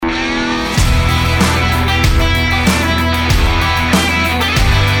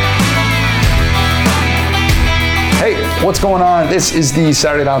What's going on? This is the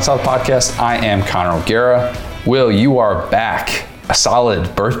Saturday Down South podcast. I am Connor O'Gara. Will, you are back. A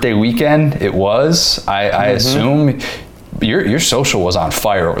solid birthday weekend it was. I assume your social was on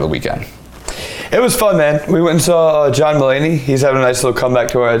fire over the weekend. It was fun, man. We went and saw John Mulaney. He's having a nice little comeback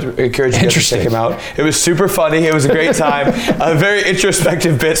tour. I encourage you guys to check him out. It was super funny. It was a great time. Very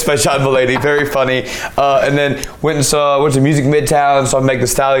introspective bits by John Mulaney. Very funny. And then went to Music Midtown, saw Meg Thee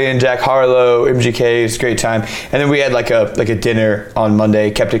Stallion, Jack Harlow, MGK. It was a great time. And then we had like a dinner on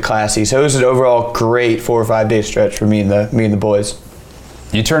Monday. Kept it classy. So it was an overall great 4 or 5 day stretch for me and the boys.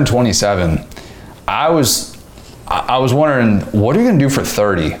 You turned 27. I was wondering, what are you going to do for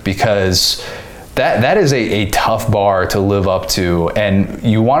 30? Because that is a tough bar to live up to, and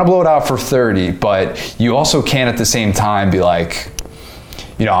you want to blow it out for 30, but you also can't at the same time be like,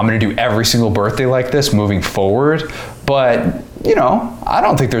 I'm going to do every single birthday like this moving forward. But I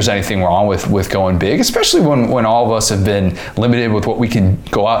don't think there's anything wrong with going big, especially when all of us have been limited with what we can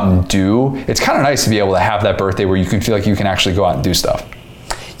go out and do. It's kind of nice to be able to have that birthday where you can feel like you can actually go out and do stuff.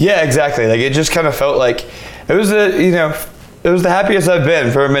 Yeah, exactly. Like, it just kind of felt like it was it was the happiest I've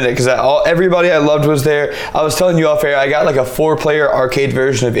been for a minute, because everybody I loved was there. I was telling you off air, I got like a 4-player arcade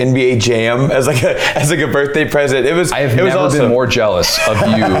version of NBA Jam as like a birthday present. I have never been more jealous of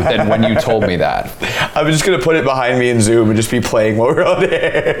you than when you told me that. I'm just gonna put it behind me in Zoom and just be playing while we're on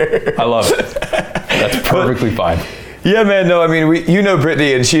air. I love it. That's perfectly fine. Yeah, man. No, I mean,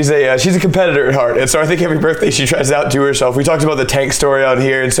 Brittany, and she's a competitor at heart, and so I think every birthday she tries to outdo herself. We talked about the tank story on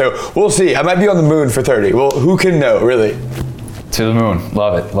here, and so we'll see. I might be on the moon for 30. Well, who can know, really? To the moon.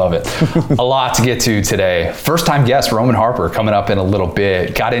 Love it. A lot to get to today. First time guest, Roman Harper, coming up in a little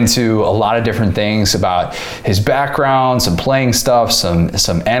bit. Got into a lot of different things about his background, some playing stuff, some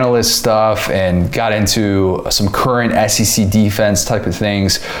analyst stuff, and got into some current SEC defense type of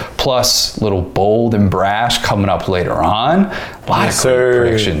things, plus a little bold and brash coming up later on. A lot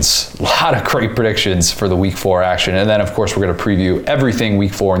of great predictions for the Week 4 action. And then, of course, we're going to preview everything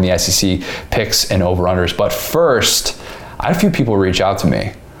Week 4 in the SEC, picks and over-unders. But first, I had a few people reach out to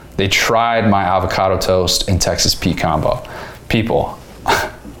me. They tried my avocado toast and Texas Pete combo. People,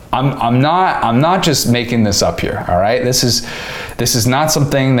 I'm not just making this up here, all right? This is not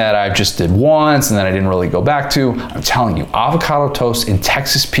something that I just did once and then I didn't really go back to. I'm telling you, avocado toast and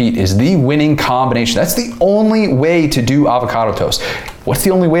Texas Pete is the winning combination. That's the only way to do avocado toast. What's the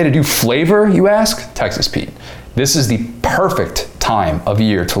only way to do flavor, you ask? Texas Pete. This is the perfect time of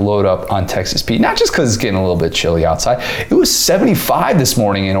year to load up on Texas Pete, not just because it's getting a little bit chilly outside. It was 75 this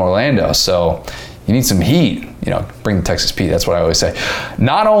morning in Orlando, so you need some heat. Bring the Texas Pete. That's what I always say.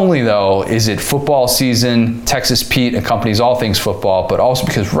 Not only, though, is it football season, Texas Pete accompanies all things football, but also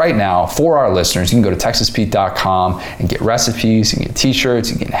because right now, for our listeners, you can go to TexasPete.com and get recipes, you can get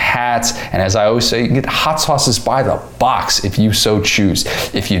t-shirts, you can get hats, and as I always say, you can get hot sauces by the box if you so choose.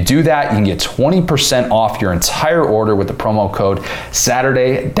 If you do that, you can get 20% off your entire order with the promo code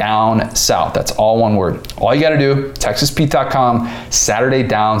Saturday Down South. That's all one word. All you got to do, TexasPete.com, Saturday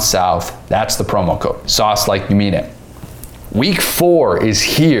Down South. That's the promo code. Sauce like you mean it. Week 4 is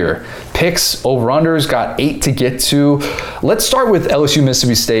here. Picks, over-unders, got 8 to get to. Let's start with LSU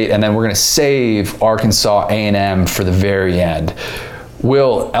Mississippi State, and then we're going to save Arkansas A&M for the very end.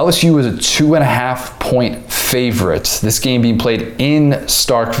 Will, LSU is a 2.5-point favorite. This game being played in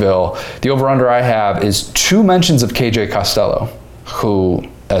Starkville. The over-under I have is 2 mentions of KJ Costello, who,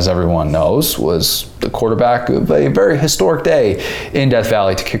 as everyone knows, was the quarterback of a very historic day in Death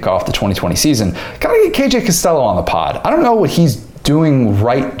Valley to kick off the 2020 season. Gotta get KJ Costello on the pod. I don't know what he's doing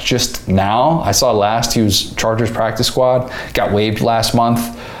right just now. I saw last he was Chargers practice squad, got waived last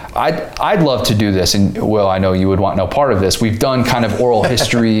month. I'd love to do this, and Will, I know you would want no part of this. We've done kind of oral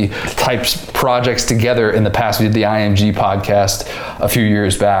history types projects together in the past. We did the IMG podcast a few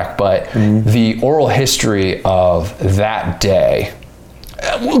years back, but the oral history of that day,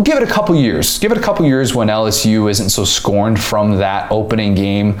 we'll give it a couple years. Give it a couple years when LSU isn't so scorned from that opening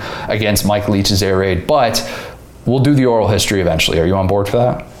game against Mike Leach's air raid, but we'll do the oral history eventually. Are you on board for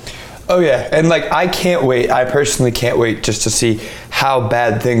that? Oh yeah, and I can't wait. I personally can't wait just to see how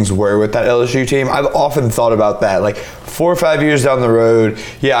bad things were with that LSU team. I've often thought about that. 4 or 5 years down the road,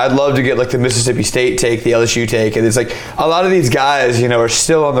 yeah, I'd love to get the Mississippi State take, the LSU take, and it's a lot of these guys, are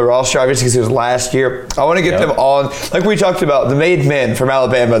still on the roster, obviously because it was last year. I want to get them on, like we talked about, the made men from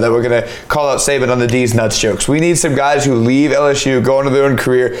Alabama that we're going to call out Saban on the D's Nuts jokes. We need some guys who leave LSU, go into their own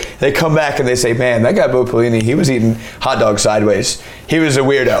career, they come back and they say, man, that guy Bo Pelini, he was eating hot dogs sideways. He was a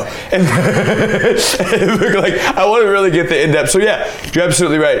weirdo. And I want to really get the in-depth. So yeah, you're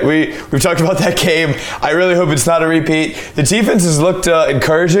absolutely right. We've talked about that game. I really hope it's not a repeat. The defense has looked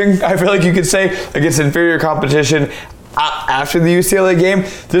encouraging, I feel like you could say, against inferior competition. after the UCLA game,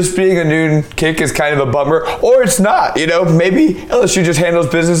 this being a noon kick is kind of a bummer, or it's not. Maybe LSU just handles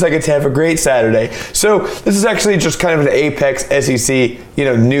business. I get to have a great Saturday. So this is actually just kind of an apex SEC,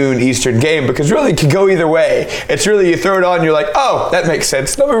 noon Eastern game, because really it can go either way. It's really, you throw it on, you're like, oh, that makes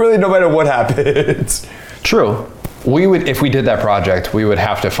sense. No matter what happens. True. If we did that project, we would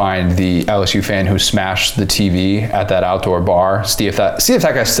have to find the LSU fan who smashed the TV at that outdoor bar. See if that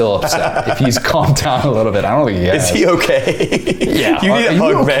guy's still upset. If he's calmed down a little bit. I don't think he has. Is he okay? Yeah. You need a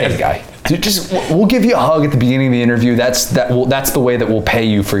hug, man. Guy? Dude, we'll give you a hug at the beginning of the interview. That's the way that we'll pay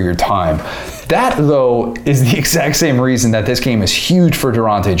you for your time. That, though, is the exact same reason that this game is huge for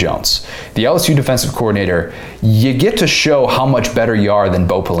Durante Jones. The LSU defensive coordinator, you get to show how much better you are than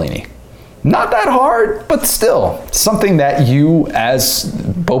Bo Pelini. Not that hard, but still something that you, as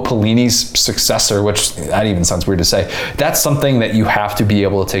Bo Pelini's successor, which that even sounds weird to say, that's something that you have to be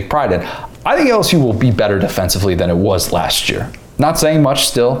able to take pride in. I think LSU will be better defensively than it was last year. Not saying much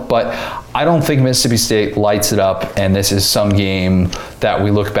still, but I don't think Mississippi State lights it up, and this is some game that we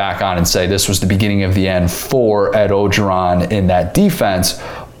look back on and say this was the beginning of the end for Ed Orgeron in that defense.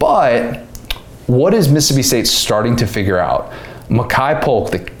 But what is Mississippi State starting to figure out? Makai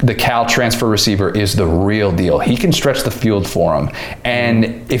Polk, the Cal transfer receiver, is the real deal. He can stretch the field for him.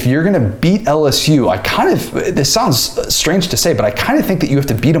 And if you're going to beat LSU, this sounds strange to say, but I kind of think that you have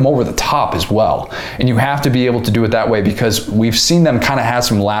to beat them over the top as well. And you have to be able to do it that way, because we've seen them kind of have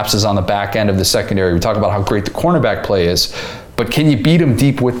some lapses on the back end of the secondary. We talk about how great the cornerback play is, but can you beat them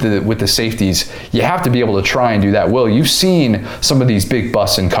deep with the safeties? You have to be able to try and do that. Will, you've seen some of these big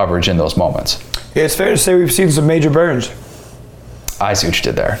busts in coverage in those moments. Yeah, it's fair to say we've seen some Major Burns. I see what you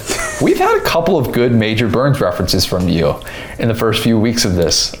did there. We've had a couple of good Major Burns references from you in the first few weeks of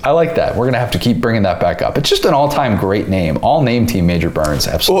this. I like that. We're going to have to keep bringing that back up. It's just an all-time great name. All-name team Major Burns,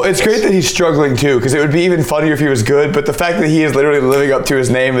 absolutely. Well, it's great that he's struggling too, because it would be even funnier if he was good, but the fact that he is literally living up to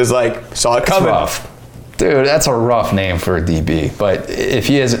his name is like, saw it coming. Rough. Dude, that's a rough name for a DB. But if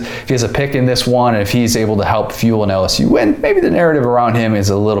he has a pick in this one, and if he's able to help fuel an LSU win, maybe the narrative around him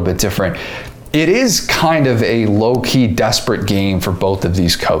is a little bit different. It is kind of a low-key, desperate game for both of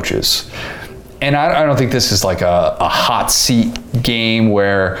these coaches. And I don't think this is like a hot seat game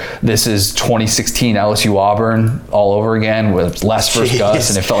where this is 2016 LSU Auburn all over again with Les versus Gus,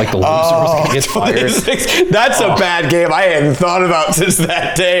 and it felt like the loser was going to get fired. That's a bad game I hadn't thought about since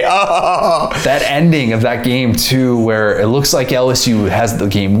that day. That ending of that game, too, where it looks like LSU has the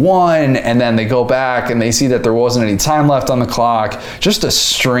game won, and then they go back and they see that there wasn't any time left on the clock. Just a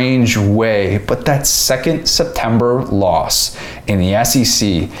strange way. But that second September loss in the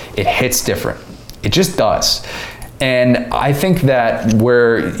SEC, it hits different. It just does. And I think that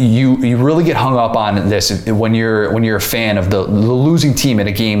where you really get hung up on this when you're a fan of the losing team in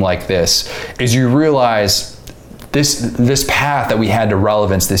a game like this is you realize this path that we had to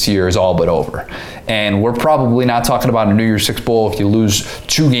relevance this year is all but over. And we're probably not talking about a New Year's Six Bowl. If you lose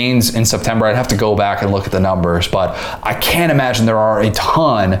 2 games in September, I'd have to go back and look at the numbers. But I can't imagine there are a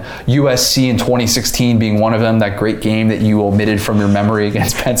ton. USC in 2016 being one of them, that great game that you omitted from your memory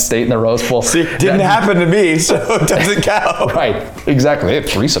against Penn State in the Rose Bowl. See, didn't happen to me, so it doesn't count. Right, exactly. They had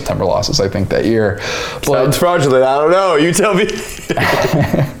 3 September losses, I think, that year. Sounds fraudulent. I don't know. You tell me.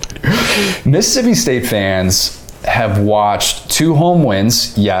 Mississippi State fans have watched 2 home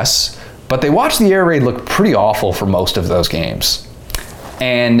wins, yes, but they watched the air raid look pretty awful for most of those games.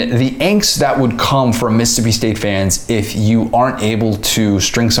 And the angst that would come from Mississippi State fans if you aren't able to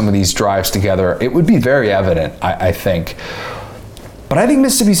string some of these drives together, it would be very evident, I think. But I think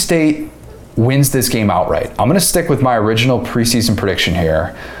Mississippi State wins this game outright. I'm going to stick with my original preseason prediction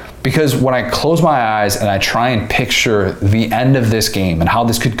here, because when I close my eyes and I try and picture the end of this game and how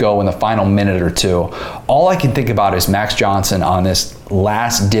this could go in the final minute or two, all I can think about is Max Johnson on this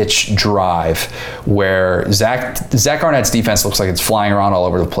last-ditch drive where Zach Arnett's defense looks like it's flying around all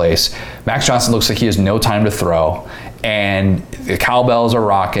over the place. Max Johnson looks like he has no time to throw, and the cowbells are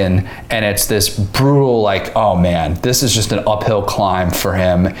rocking, and it's this brutal, like, oh man, this is just an uphill climb for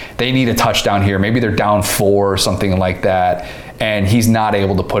him. They need a touchdown here. Maybe they're down 4 or something like that, and he's not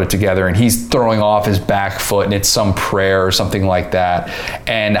able to put it together, and he's throwing off his back foot, and it's some prayer or something like that.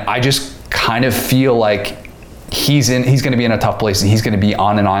 And I just kind of feel like he's going to be in a tough place, and he's going to be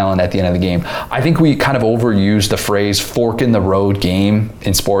on an island at the end of the game. I think we kind of overuse the phrase fork in the road game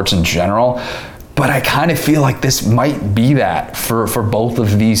in sports in general, but I kind of feel like this might be that for both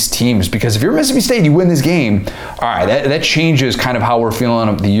of these teams, because if you're Mississippi State, you win this game, all right, that changes kind of how we're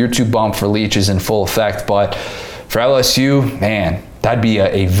feeling. The year 2 bump for Leach is in full effect, but for LSU, man, that'd be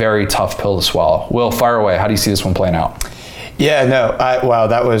a very tough pill to swallow. Will, fire away. How do you see this one playing out? Yeah, no, wow,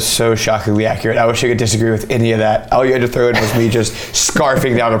 that was so shockingly accurate. I wish I could disagree with any of that. All you had to throw in was me just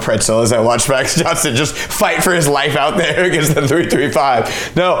scarfing down a pretzel as I watched Max Johnson just fight for his life out there against the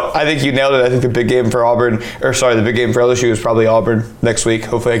 3-3-5. No, I think you nailed it. I think the big game for the big game for LSU is probably Auburn next week.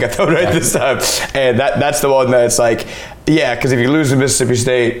 Hopefully I got that right this time. And that's the one that's like, yeah, because if you lose to Mississippi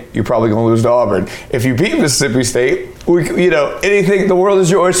State, you're probably going to lose to Auburn. If you beat Mississippi State, anything, the world is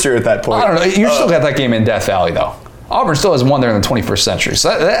your oyster at that point. I don't know. You still got that game in Death Valley, though. Auburn still hasn't won there in the 21st century,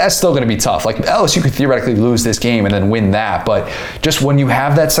 so that's still going to be tough. Like, LSU could theoretically lose this game and then win that, but just when you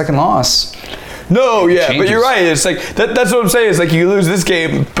have that second loss, no, yeah, but you're right. It's like that's what I'm saying. It's like you lose this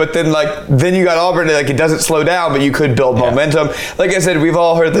game, but then you got Auburn. And it doesn't slow down, but you could build momentum. Like I said, we've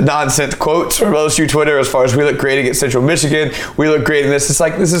all heard the nonsense quotes from LSU Twitter as far as we look great against Central Michigan. We look great in this. It's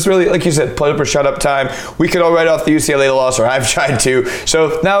like this is really, like you said, put up or shut up time. We could all write off the UCLA loss, or I've tried to.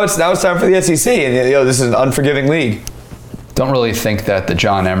 So now it's time for the SEC, and this is an unforgiving league. Don't really think that the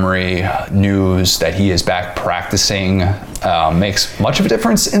John Emery news that he is back practicing makes much of a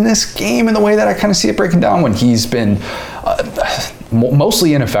difference in this game in the way that I kind of see it breaking down when he's been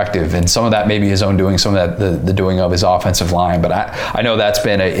mostly ineffective, and some of that may be his own doing, some of that the doing of his offensive line. But I know that's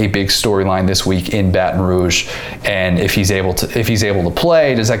been a big storyline this week in Baton Rouge, and if he's able to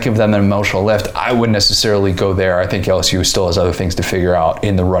play, does that give them an emotional lift? I wouldn't necessarily go there. I think LSU still has other things to figure out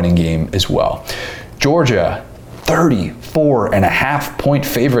in the running game as well. Georgia, 34.5 point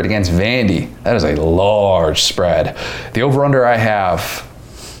favorite against Vandy. That is a large spread. The over-under I have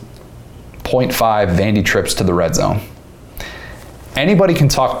 0.5 Vandy trips to the red zone. Anybody can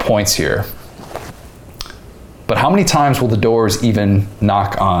talk points here, but how many times will the doors even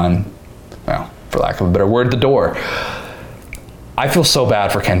knock on, well, for lack of a better word, the door? I feel so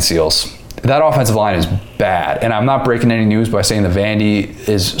bad for Ken Seals. That offensive line is bad, and I'm not breaking any news by saying that Vandy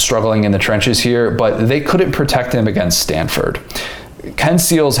is struggling in the trenches here, but they couldn't protect him against Stanford. Ken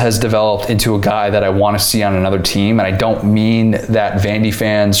Seals has developed into a guy that I want to see on another team, and I don't mean that Vandy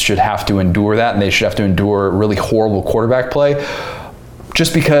fans should have to endure that and they should have to endure really horrible quarterback play,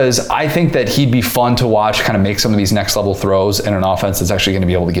 just because I think that he'd be fun to watch kind of make some of these next level throws in an offense that's actually going to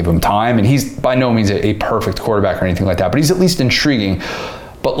be able to give him time. And he's by no means a perfect quarterback or anything like that, but he's at least intriguing.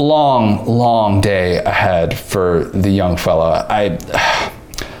 But long day ahead for the young fella.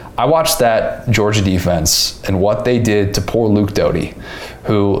 I watched that Georgia defense and what they did to poor Luke Doty,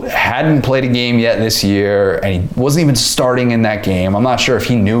 who hadn't played a game yet this year, and he wasn't even starting in that game. I'm not sure if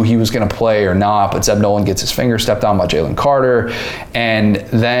he knew he was going to play or not, but Zeb Nolan gets his finger stepped on by Jalen Carter, and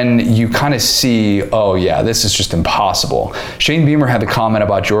then you kind of see, oh yeah, this is just impossible. Shane Beamer had the comment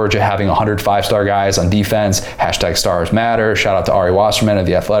about Georgia having 100 5-star guys on defense, #stars matter, shout out to Ari Wasserman of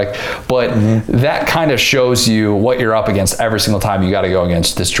The Athletic, but that kind of shows you what you're up against every single time you got to go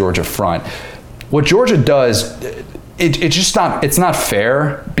against this Georgia front. What Georgia does, it's not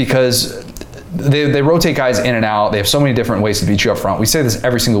fair, because they rotate guys in and out. They have so many different ways to beat you up front. We say this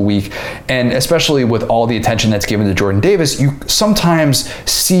every single week, and especially with all the attention that's given to Jordan Davis, you sometimes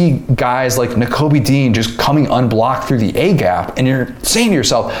see guys like Nakobe Dean just coming unblocked through the A gap, and you're saying to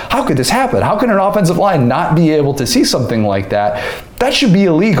yourself, how could this happen? How can an offensive line not be able to see something like that? That should be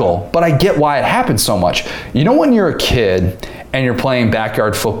illegal, but I get why it happens so much. You know, when you're a kid and you're playing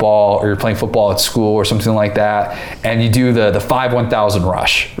backyard football, or you're playing football at school or something like that, and you do the 5-1,000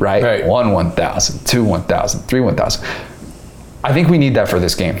 rush, right? 1-1,000, 2-1,000, 3-1,000. I think we need that for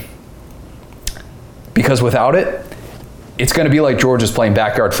this game, because without it, it's going to be like Georgia's playing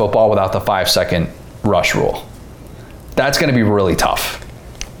backyard football without the 5-second rush rule. That's going to be really tough.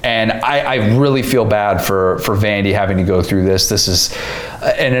 And I really feel bad for Vandy having to go through this. This is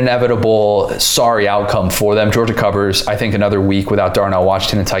an inevitable sorry outcome for them. Georgia covers, I think, another week without Darnell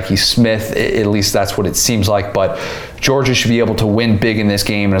Washington and Tyke Smith. At least that's what it seems like. But Georgia should be able to win big in this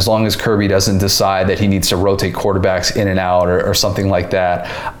game. And as long as Kirby doesn't decide that he needs to rotate quarterbacks in and out or something like that,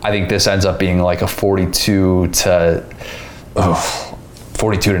 I think this ends up being like a 42 to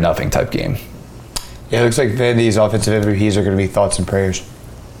nothing type game. Yeah, it looks like Vandy's offensive MVPs are going to be thoughts and prayers.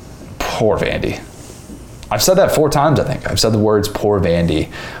 Poor Vandy. I've said that 4 times, I think. I've said the words poor Vandy.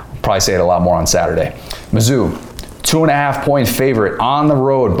 I'll probably say it a lot more on Saturday. Mizzou, 2.5 point favorite on the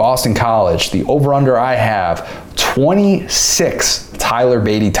road, Boston College. The over-under I have 26 Tyler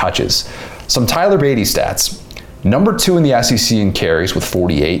Beatty touches. Some Tyler Beatty stats. Number 2 in the SEC in carries with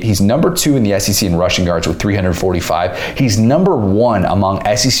 48. He's number 2 in the SEC in rushing yards with 345. He's number 1 among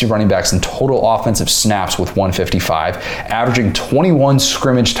SEC running backs in total offensive snaps with 155, averaging 21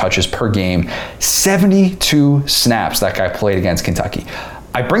 scrimmage touches per game, 72 snaps that guy played against Kentucky.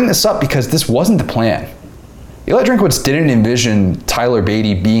 I bring this up because this wasn't the plan. Eli Drinkwitz didn't envision Tyler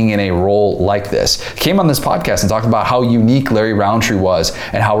Beatty being in a role like this. He came on this podcast and talked about how unique Larry Roundtree was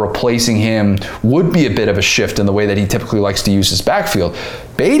and how replacing him would be a bit of a shift in the way that he typically likes to use his backfield.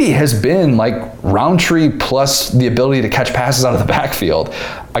 Beatty has been like Roundtree plus the ability to catch passes out of the backfield.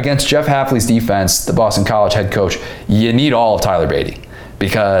 Against Jeff Hafley's defense, the Boston College head coach, you need all of Tyler Beatty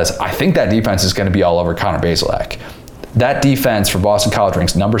because I think that defense is going to be all over Connor Bazelak. That defense for Boston College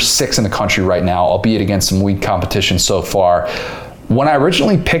ranks number 6 in the country right now, albeit against some weak competition so far. When I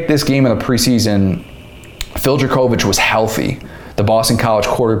originally picked this game in the preseason, Phil Dracovic was healthy. The Boston College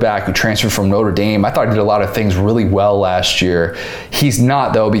quarterback who transferred from Notre Dame. I thought he did a lot of things really well last year. He's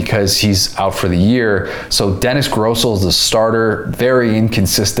not, though, because he's out for the year. So Dennis Grossel is the starter, very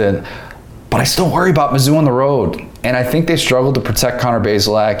inconsistent. But I still worry about Mizzou on the road. And I think they struggle to protect Connor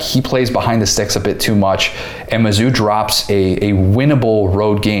Bazelak. He plays behind the sticks a bit too much. And Mizzou drops a winnable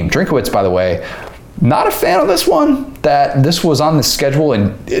road game. Drinkwitz, by the way, not a fan of this one. That this was on the schedule,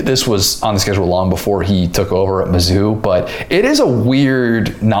 and this was on the schedule long before he took over at Mizzou. But it is a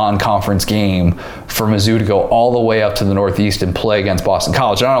weird non-conference game for Mizzou to go all the way up to the Northeast and play against Boston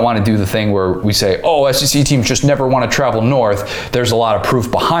College. I don't want to do the thing where we say, oh, SEC teams just never want to travel north. There's a lot of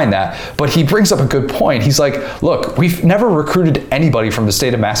proof behind that. But he brings up a good point. He's like, look, we've never recruited anybody from the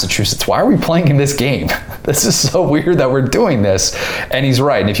state of Massachusetts. Why are we playing in this game? This is so weird that we're doing this. And he's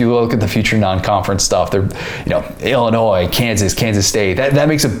right. And if you look at the future non-conference stuff, they're, Illinois, Kansas, Kansas State, that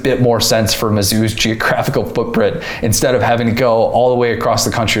makes a bit more sense for Mizzou's geographical footprint instead of having to go all the way across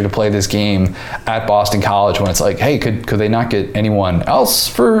the country to play this game at Boston College when it's like, hey, could they not get anyone else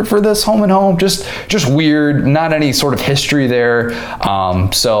for this home and home? Just weird, not any sort of history there.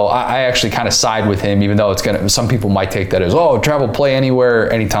 So I actually kind of side with him, even though some people might take that as, oh, travel, play anywhere,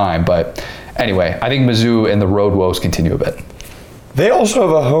 anytime. But anyway, I think Mizzou and the road woes continue a bit. They also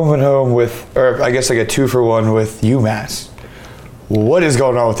have a home and home with, or I guess like a 2-for-1 with UMass. What is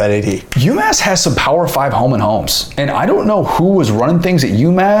going on with that AD? UMass has some Power 5 home and homes. And I don't know who was running things at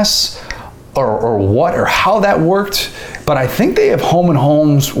UMass or what or how that worked, but I think they have home and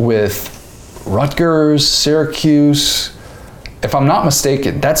homes with Rutgers, Syracuse. If I'm not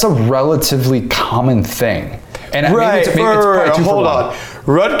mistaken, that's a relatively common thing. And right, hold on.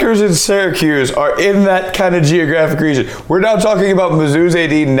 Rutgers and Syracuse are in that kind of geographic region. We're now talking about Mizzou's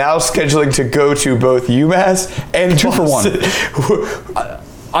AD now scheduling to go to both UMass and 2-for-1.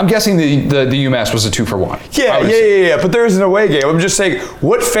 I'm guessing the UMass was a 2-for-1. Yeah. But there's an away game. I'm just saying,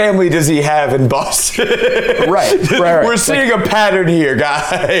 what family does he have in Boston? Right. We're seeing a pattern here,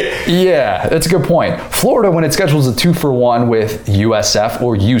 guy. Yeah, that's a good point. Florida, when it schedules a 2-for-1 with USF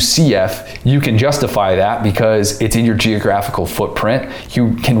or UCF, you can justify that because it's in your geographical footprint.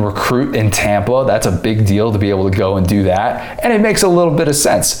 You can recruit in Tampa. That's a big deal to be able to go and do that. And it makes a little bit of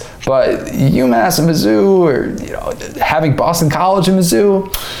sense. But UMass and Mizzou, or having Boston College and Mizzou,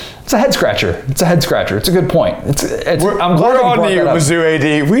 it's a head scratcher. It's a good point. I'm glad we're on to you, Mizzou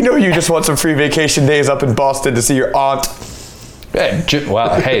AD. We know you just want some free vacation days up in Boston to see your aunt.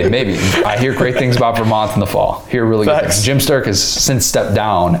 Hey, maybe. I hear great things about Vermont in the fall. Hear really good things. Jim Sterk has since stepped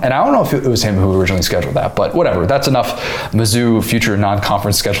down, and I don't know if it was him who originally scheduled that, but whatever. That's enough Mizzou future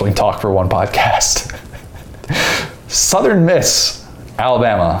non-conference scheduling talk for one podcast. Southern Miss,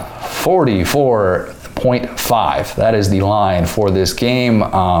 Alabama, 44.5. That is the line for this game. The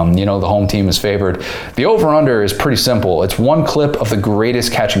home team is favored. The over-under is pretty simple. It's one clip of the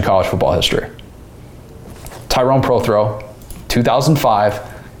greatest catch in college football history. Tyrone Prothro, 2005,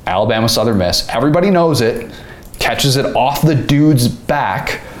 Alabama Southern Miss. Everybody knows it. Catches it off the dude's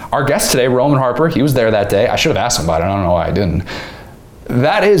back. Our guest today, Roman Harper, he was there that day. I should have asked him about it. I don't know why I didn't.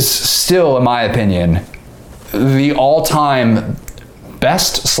 That is still, in my opinion, the all-time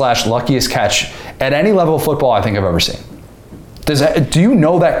best/luckiest catch at any level of football I think I've ever seen. Do you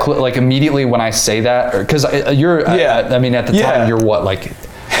know that clip, like immediately when I say that? Because you're, at the time, you're what, like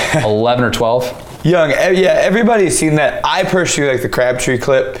 11 or 12? Young, everybody's seen that. I personally like the Crabtree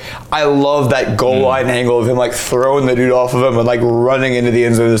clip. I love that goal line angle of him like throwing the dude off of him and like running into the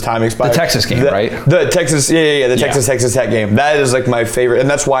end zone as time expires. The Texas game, right? The Texas, Texas Tech game. That is like my favorite, and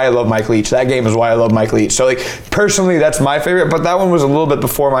that's why I love Mike Leach. That game is why I love Mike Leach. So like personally, that's my favorite, but that one was a little bit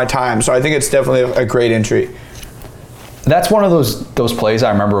before my time. So I think it's definitely a great entry. That's one of those plays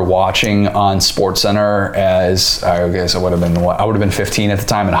I remember watching on SportsCenter as I guess I would have been 15 at the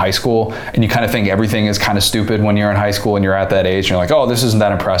time in high school, and you kind of think everything is kind of stupid when you're in high school and you're at that age and you're like, oh, this isn't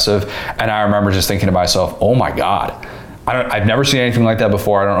that impressive. And I remember just thinking to myself, oh my God, I've never seen anything like that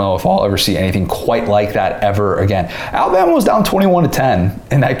before. I don't know if I'll ever see anything quite like that ever again. Alabama was down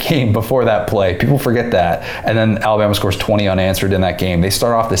 21-10 in that game before that play. People forget that. And then Alabama scores 20 unanswered in that game. They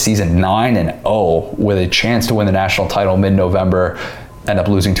start off the season 9-0 with a chance to win the national title mid-November, end up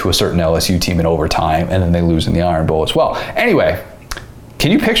losing to a certain LSU team in overtime, and then they lose in the Iron Bowl as well. Anyway,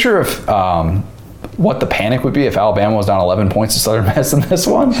 can you picture if what the panic would be if Alabama was down 11 points to Southern Miss in this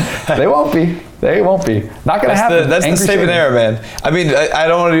one? They won't be. They won't be. Not going to happen. That's the Saban era, man. I mean, I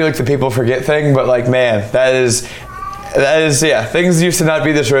don't want to do like the people forget thing, but like, man, that is, yeah, things used to not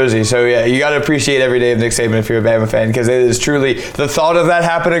be this rosy. So yeah, you got to appreciate every day of Nick Saban if you're a Bama fan, because it is truly, the thought of that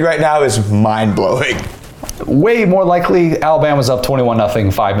happening right now is mind-blowing. Way more likely Alabama's up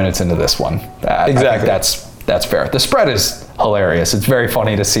 21-0 5 minutes into this one. Exactly. I think that's fair. The spread is hilarious. It's very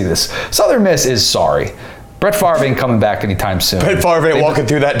funny to see this. Southern Miss is sorry. Brett Favre ain't coming back anytime soon. Brett Favre ain't walking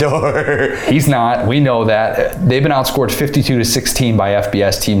through that door. He's not. We know that. They've been outscored 52-16 by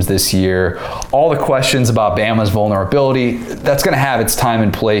FBS teams this year. All the questions about Bama's vulnerability, that's going to have its time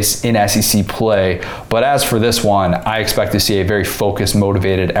and place in SEC play. But as for this one, I expect to see a very focused,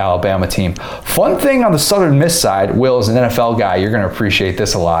 motivated Alabama team. Fun thing on the Southern Miss side, Will, as an NFL guy, you're going to appreciate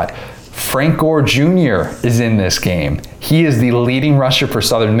this a lot. Frank Gore Jr. is in this game. He is the leading rusher for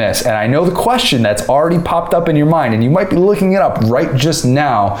Southern Miss. And I know the question that's already popped up in your mind, and you might be looking it up right just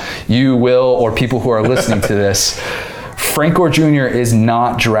now, you will, or people who are listening to this. Frank Gore Jr. is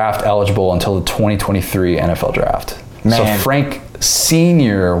not draft eligible until the 2023 NFL draft. Man. So Frank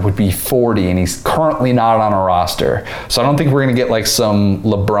Sr. would be 40, and he's currently not on a roster. So I don't think we're going to get like some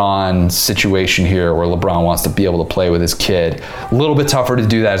LeBron situation here where LeBron wants to be able to play with his kid. A little bit tougher to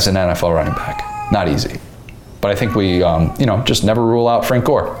do that as an NFL running back. Not easy. But I think we, just never rule out Frank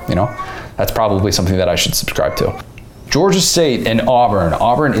Gore. That's probably something that I should subscribe to. Georgia State and Auburn.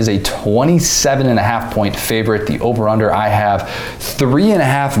 Auburn is a 27.5-point favorite. The over-under, I have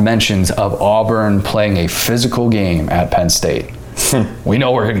 3.5 mentions of Auburn playing a physical game at Penn State. We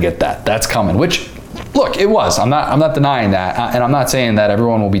know we're going to get that. That's coming. Which, look, it was. I'm not denying that, and I'm not saying that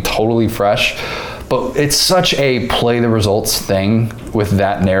everyone will be totally fresh. But it's such a play the results thing with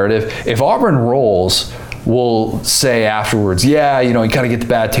that narrative. If Auburn rolls, we'll say afterwards, yeah, you kind of get the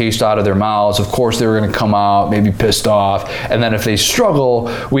bad taste out of their mouths. Of course, they were going to come out maybe pissed off. And then if they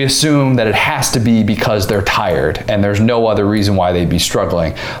struggle, we assume that it has to be because they're tired and there's no other reason why they'd be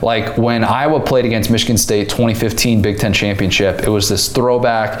struggling. Like when Iowa played against Michigan State 2015 Big Ten Championship, it was this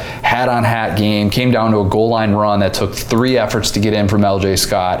throwback hat-on-hat game, came down to a goal line run that took 3 efforts to get in from LJ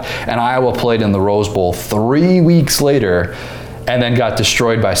Scott. And Iowa played in the Rose Bowl 3 weeks later and then got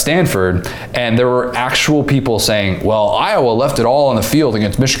destroyed by Stanford. And there were actual people saying, well, Iowa left it all on the field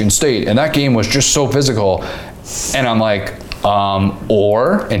against Michigan State, and that game was just so physical. And I'm like,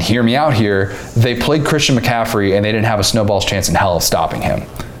 and hear me out here, they played Christian McCaffrey, and they didn't have a snowball's chance in hell of stopping him.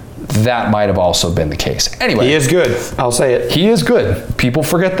 That might have also been the case. Anyway. He is good. I'll say it. He is good. People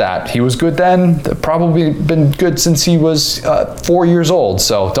forget that. He was good then. Probably been good since he was 4 years old.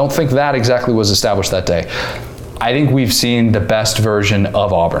 So don't think that exactly was established that day. I think we've seen the best version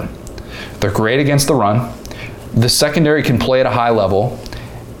of Auburn. They're great against the run. The secondary can play at a high level.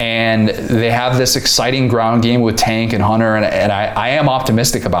 And they have this exciting ground game with Tank and Hunter. And I am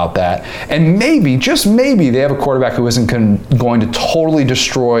optimistic about that. And maybe, just maybe, they have a quarterback who isn't going to totally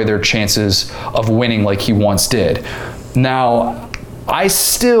destroy their chances of winning like he once did. Now, I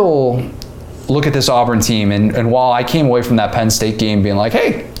still look at this Auburn team. And while I came away from that Penn State game being like,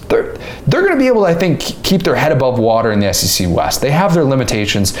 hey, they're going to be able to, I think, keep their head above water in the SEC West. They have their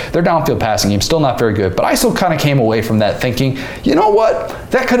limitations. Their downfield passing game still not very good. But I still kind of came away from that thinking, you know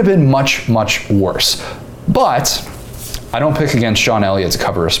what? That could have been much, much worse. But I don't pick against Sean Elliott to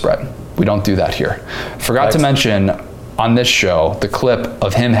cover a spread. We don't do that here. Forgot to mention on this show the clip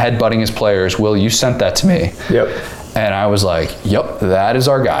of him headbutting his players. Will, you sent that to me. Yep. And I was like, yep, that is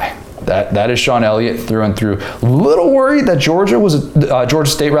our guy. That is Sean Elliott through and through. A little worried that Georgia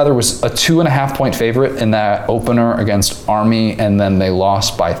State was a 2.5-point favorite in that opener against Army, and then they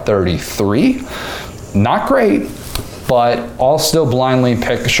lost by 33. Not great, but I'll still blindly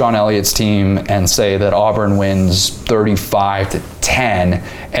pick Sean Elliott's team and say that Auburn wins 35-10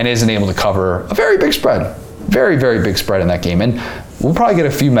 and isn't able to cover a very big spread. Very, very big spread in that game. And we'll probably get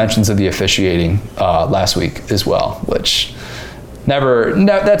a few mentions of the officiating last week as well, which...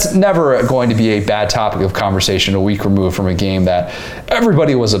 that's never going to be a bad topic of conversation a week removed from a game that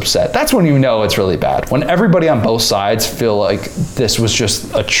everybody was upset. That's when you know it's really bad. When everybody on both sides feel like this was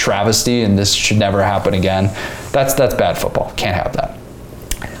just a travesty and this should never happen again, that's bad football. Can't have that.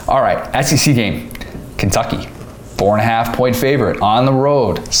 All right, SEC game. Kentucky, 4.5-point favorite on the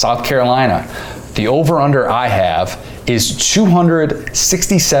road. South Carolina. The over-under I have is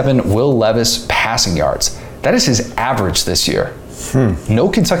 267 Will Levis passing yards. That is his average this year. No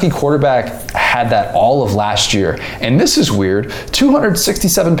Kentucky quarterback had that all of last year. And this is weird.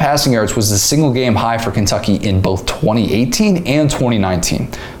 267 passing yards was the single game high for Kentucky in both 2018 and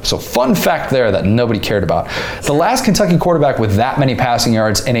 2019. So fun fact there that nobody cared about. The last Kentucky quarterback with that many passing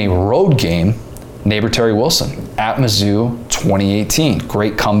yards in a road game, neighbor Terry Wilson at Mizzou 2018.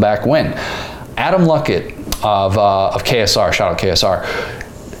 Great comeback win. Adam Luckett of KSR, shout out KSR,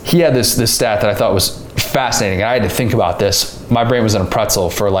 he had this stat that I thought was fascinating. I had to think about this. My brain was in a pretzel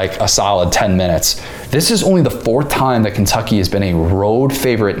for like a solid 10 minutes. This is only the 4th time that Kentucky has been a road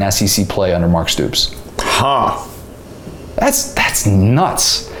favorite in SEC play under Mark Stoops. Huh. That's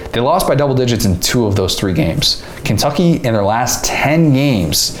nuts. They lost by double digits in 2 of those 3 games. Kentucky in their last 10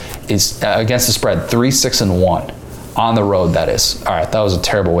 games is against the spread 3-6-1. On the road, that is. All right, that was a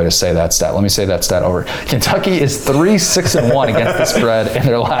terrible way to say that stat. Let me say that stat over. Kentucky is 3-6-1 against the spread in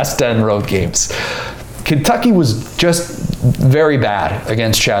their last 10 road games. Kentucky was just very bad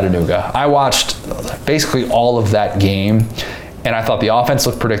against Chattanooga. I watched basically all of that game, and I thought the offense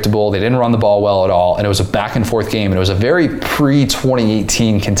looked predictable. They didn't run the ball well at all, and it was a back and forth game, and it was a very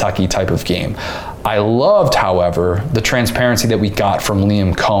pre-2018 Kentucky type of game. I loved, however, the transparency that we got from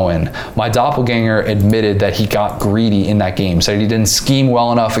Liam Cohen. My doppelganger admitted that he got greedy in that game, said he didn't scheme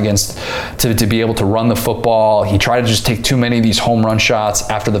well enough to be able to run the football. He tried to just take too many of these home run shots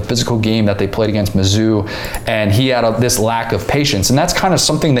after the physical game that they played against Mizzou, and he had this lack of patience. And that's kind of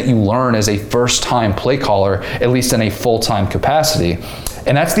something that you learn as a first-time play caller, at least in a full-time capacity.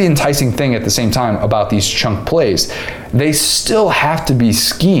 And that's the enticing thing at the same time about these chunk plays. They still have to be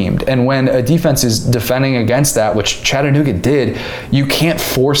schemed. And when a defense is defending against that, which Chattanooga did, you can't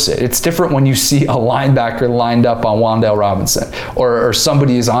force it. It's different when you see a linebacker lined up on Wan'Dale Robinson or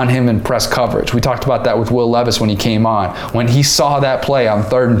somebody is on him in press coverage. We talked about that with Will Levis when he came on. When he saw that play on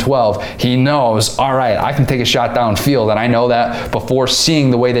 3rd and 12, he knows, all right, I can take a shot downfield, and I know that before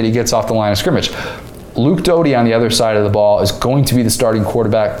seeing the way that he gets off the line of scrimmage. Luke Doty on the other side of the ball is going to be the starting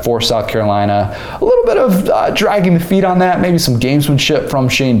quarterback for South Carolina. A little bit of dragging the feet on that, maybe some gamesmanship from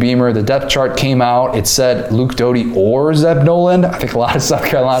Shane Beamer. The depth chart came out. It said Luke Doty or Zeb Noland. I think a lot of South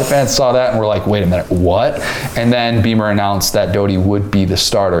Carolina fans saw that and were like, wait a minute, what? And then Beamer announced that Doty would be the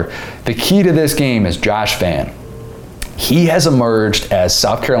starter. The key to this game is Josh Vann. He has emerged as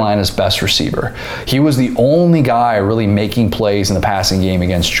South Carolina's best receiver. He was the only guy really making plays in the passing game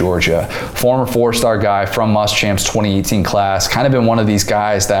against Georgia. Former 4-star guy from Muschamp's 2018 class. Kind of been one of these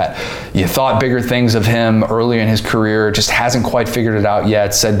guys that you thought bigger things of him early in his career, just hasn't quite figured it out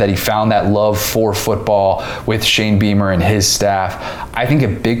yet. Said that he found that love for football with Shane Beamer and his staff. I think a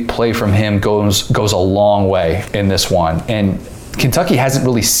big play from him goes a long way in this one. And Kentucky hasn't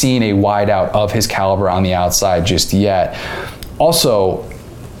really seen a wideout of his caliber on the outside just yet. Also,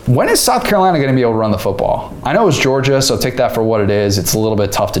 when is South Carolina going to be able to run the football? I know it's Georgia, so take that for what it is. It's a little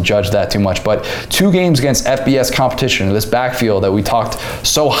bit tough to judge that too much, but 2 games against FBS competition, this backfield that we talked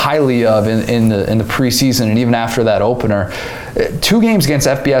so highly of in the preseason and even after that opener, 2 games against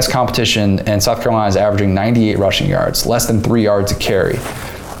FBS competition, and South Carolina is averaging 98 rushing yards, less than 3 yards a carry.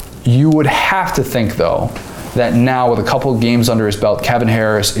 You would have to think, though, that now with a couple of games under his belt, Kevin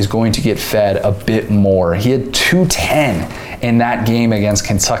Harris is going to get fed a bit more. He had 210 in that game against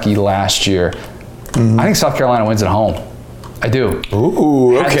Kentucky last year. I think South Carolina wins at home. I do.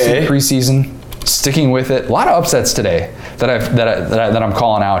 Ooh, okay. Preseason, sticking with it. A lot of upsets today that I'm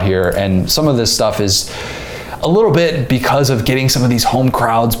calling out here, and some of this stuff is a little bit because of getting some of these home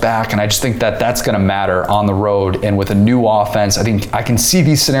crowds back, and I just think that that's going to matter on the road. And with a new offense, I think I can see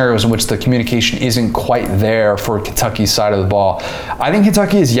these scenarios in which the communication isn't quite there for Kentucky's side of the ball. I think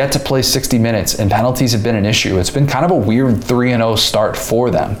Kentucky is yet to play 60 minutes, and penalties have been an issue. It's been kind of a weird 3-0 start for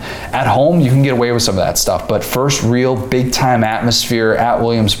them. At home, you can get away with some of that stuff, but first real big-time atmosphere at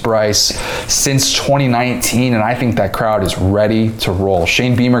Williams-Brice since 2019, and I think that crowd is ready to roll.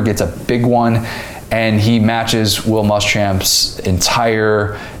 Shane Beamer gets a big one, and he matches Will Muschamp's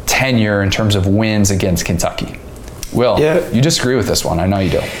entire tenure in terms of wins against Kentucky. Will, you disagree with this one. I know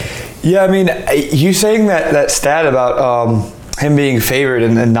you do. Yeah, I mean, you saying that stat about him being favored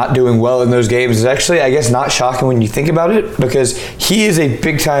and not doing well in those games is actually, I guess, not shocking when you think about it, because he is a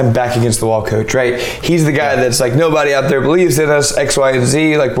big-time back-against-the-wall coach, right? He's the guy that's like, nobody out there believes in us, X, Y, and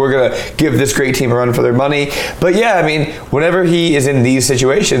Z. Like, we're going to give this great team a run for their money. But, yeah, I mean, whenever he is in these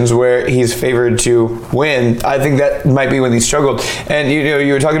situations where he's favored to win, I think that might be when he struggled. And,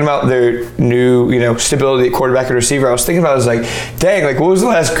 you were talking about their new, stability at quarterback and receiver. I was thinking about it, I was like, dang, like, what was the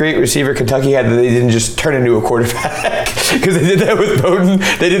last great receiver Kentucky had that they didn't just turn into a quarterback? Because they did that with Bowden.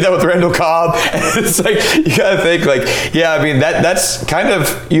 They did that with Randall Cobb. And it's like, you gotta think like, yeah, I mean that's kind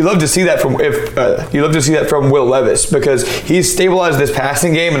of, you love to see that from Will Levis, because he's stabilized this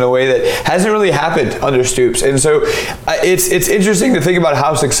passing game in a way that hasn't really happened under Stoops. And so it's interesting to think about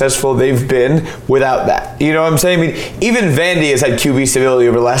how successful they've been without that. You know what I'm saying? I mean, even Vandy has had QB stability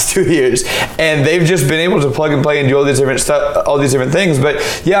over the last 2 years, and they've just been able to plug and play and do all these different stuff, all these different things.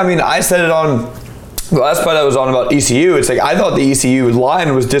 But yeah, I mean, I said it on the last part I was on about ECU. It's like, I thought the ECU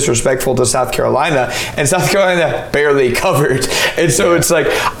line was disrespectful to South Carolina, and South Carolina barely covered. And so it's like,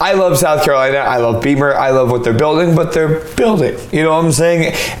 I love South Carolina, I love Beamer, I love what they're building, but they're building. You know what I'm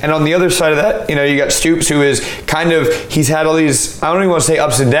saying? And on the other side of that, you know, you got Stoops, who is kind of, he's had all these, I don't even want to say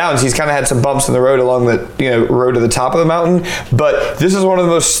ups and downs, he's kind of had some bumps in the road along the, you know, road to the top of the mountain, but this is one of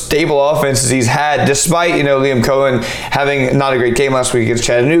the most stable offenses he's had, despite, you know, Liam Cohen having not a great game last week against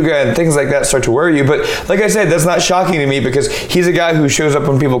Chattanooga, and things like that start to worry you. But like I said, that's not shocking to me, because he's a guy who shows up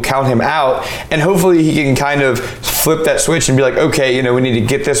when people count him out, and hopefully he can kind of flip that switch and be like, okay, you know, we need to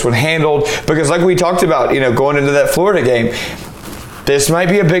get this one handled, because like we talked about, you know, going into that Florida game, this might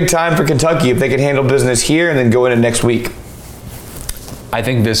be a big time for Kentucky if they can handle business here and then go into next week. I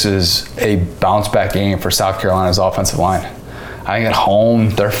think this is a bounce back game for South Carolina's offensive line. I think at home,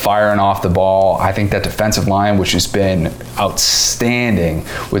 they're firing off the ball. I think that defensive line, which has been outstanding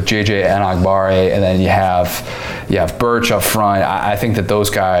with JJ Enagbare, and then you have Birch up front. I think that those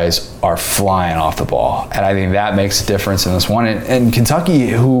guys are flying off the ball, and I think that makes a difference in this one. And Kentucky,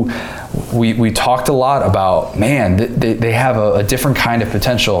 who we talked a lot about, man, they have a different kind of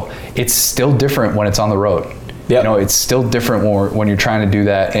potential. It's still different when it's on the road. Yep. You know, it's still different when you're trying to do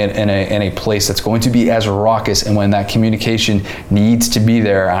that in a place that's going to be as raucous, and when that communication needs to be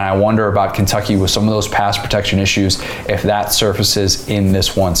there. And I wonder about Kentucky with some of those pass protection issues, if that surfaces in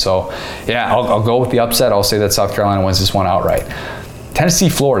this one. So, yeah, I'll go with the upset. I'll say that South Carolina wins this one outright. Tennessee,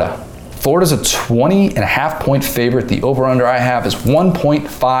 Florida. Florida's a 20.5-point favorite. The over-under I have is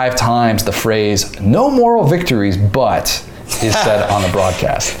 1.5 times the phrase "no moral victories, but" is said on the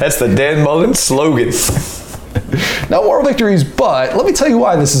broadcast. That's the Dan Mullen slogan. No moral victories, but let me tell you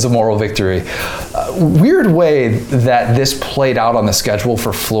why this is a moral victory. Weird way that this played out on the schedule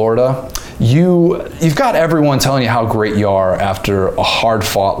for Florida. You've got everyone telling you how great you are after a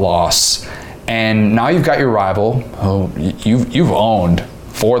hard-fought loss, and now you've got your rival, who you've owned.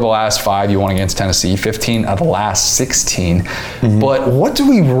 4 of the last 5 you won against Tennessee, 15 of the last 16. Mm-hmm. But what do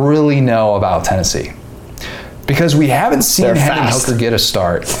we really know about Tennessee? Because we haven't seen Hendon Hooker get a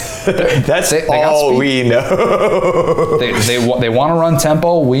start. That's all we know. They want to run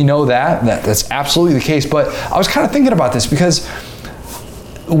tempo. We know that's absolutely the case. But I was kind of thinking about this, because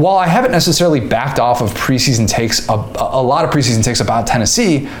while I haven't necessarily backed off of preseason takes, a lot of preseason takes about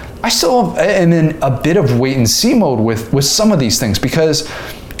Tennessee, I still am in a bit of wait and see mode with some of these things, because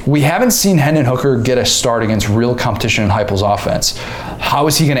we haven't seen Hendon Hooker get a start against real competition in Heupel's offense. How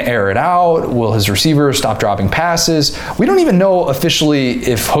is he going to air it out? Will his receivers stop dropping passes? We don't even know officially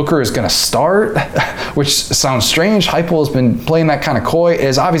if Hooker is going to start, which sounds strange. Heupel has been playing that kind of coy.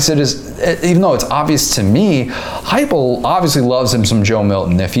 As obvious it is, even though it's obvious to me, Heupel obviously loves him some Joe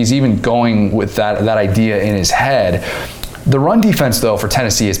Milton, if he's even going with that idea in his head. The run defense, though, for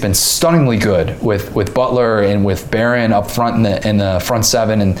Tennessee has been stunningly good with Butler and with Barron up front in the front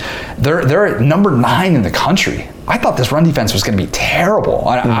 7, and they're at number 9 in the country. I thought this run defense was going to be terrible.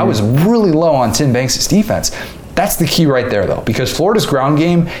 I was really low on Tim Banks' defense. That's the key right there, though, because Florida's ground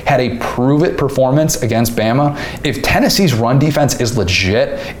game had a prove-it performance against Bama. If Tennessee's run defense is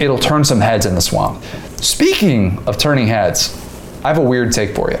legit, it'll turn some heads in the swamp. Speaking of turning heads, I have a weird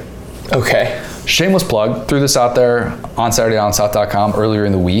take for you. Okay. Shameless plug, threw this out there on SaturdayDownSouth.com earlier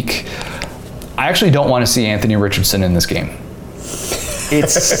in the week. I actually don't want to see Anthony Richardson in this game. It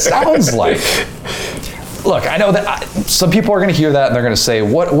sounds like, look, I know that some people are going to hear that and they're going to say,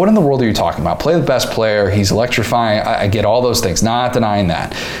 what in the world are you talking about? Play the best player, he's electrifying, I get all those things, not denying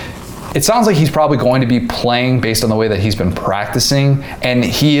that. It sounds like he's probably going to be playing based on the way that he's been practicing, and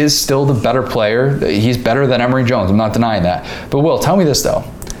he is still the better player. He's better than Emory Jones, I'm not denying that. But Will, tell me this though.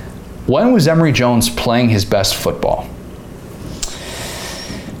 When was Emory Jones playing his best football?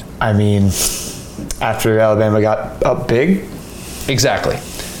 I mean, after Alabama got up big? Exactly.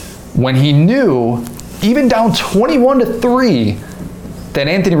 When he knew, even down 21-3, that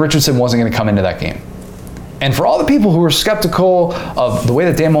Anthony Richardson wasn't going to come into that game. And for all the people who were skeptical of the way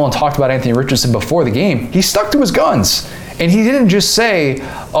that Dan Mullen talked about Anthony Richardson before the game, he stuck to his guns. And he didn't just say,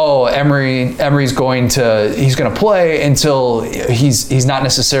 "Oh, Emory's going to play until he's not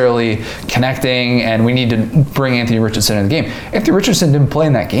necessarily connecting, and we need to bring Anthony Richardson in the game." Anthony Richardson didn't play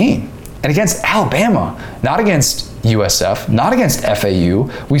in that game. And against Alabama, not against USF, not against FAU,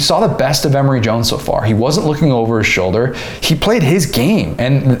 we saw the best of Emory Jones so far. He wasn't looking over his shoulder. He played his game,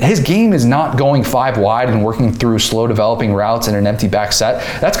 and his game is not going 5 wide and working through slow developing routes in an empty back set.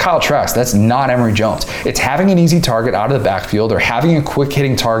 That's Kyle Trask. That's not Emory Jones. It's having an easy target out of the backfield or having a quick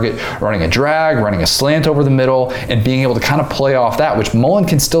hitting target, running a drag, running a slant over the middle, and being able to kind of play off that, which Mullen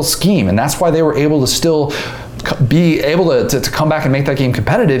can still scheme. And that's why they were able to still be able to come back and make that game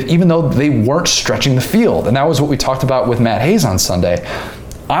competitive, even though they weren't stretching the field. And that was what we talked about with Matt Hayes on Sunday.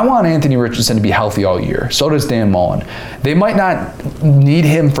 I want Anthony Richardson to be healthy all year. So does Dan Mullen. They might not need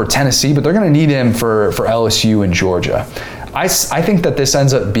him for Tennessee, but they're going to need him for LSU and Georgia. I think that this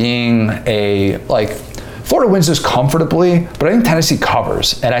ends up being Florida wins this comfortably, but I think Tennessee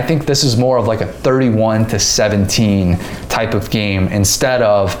covers. And I think this is more of like a 31-17 type of game instead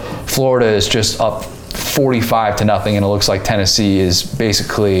of Florida is just up 45-0 and it looks like Tennessee is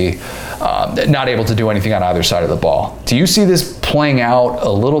basically not able to do anything on either side of the ball. Do you see this playing out a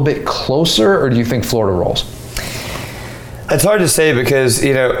little bit closer, or do you think Florida rolls? It's hard to say because,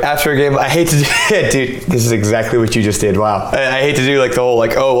 after a game, I hate to do it. Dude, this is exactly what you just did. Wow. I hate to do like the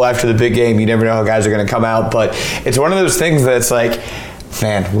whole, after the big game, you never know how guys are going to come out. But it's one of those things that's like,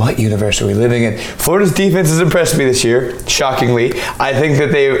 man, what universe are we living in? Florida's defense has impressed me this year, shockingly. I think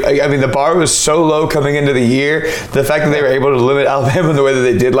that the bar was so low coming into the year. The fact that they were able to limit Alabama in the way that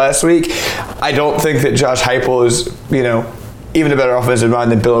they did last week, I don't think that Josh Heupel is, even a better offensive mind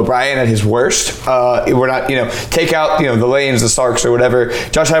than Bill O'Brien at his worst. We're not, take out, the Lanes, the Starks, or whatever.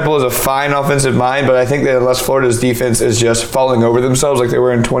 Josh Heupel is a fine offensive mind, but I think that unless Florida's defense is just falling over themselves like they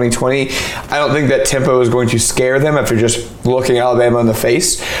were in 2020, I don't think that tempo is going to scare them after just looking Alabama in the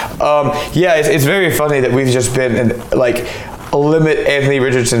face. It's very funny that we've just been in, limit Anthony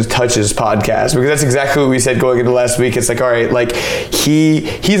Richardson's touches podcast, because that's exactly what we said going into last week. It's like, all right,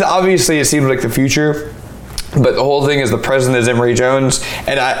 he's obviously, it seems like the future. But the whole thing is the present is Emory Jones,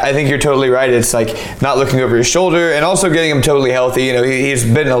 and I think you're totally right. It's like not looking over his shoulder and also getting him totally healthy. He's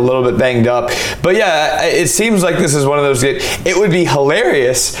been a little bit banged up. But yeah, it seems like this is one of those, it would be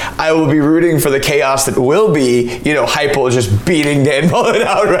hilarious. I will be rooting for the chaos that will be, Heupel just beating Dan Mullen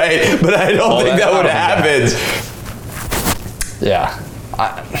outright, but I don't think that would happen. Yeah.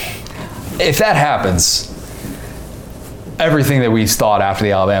 If that happens, everything that we thought after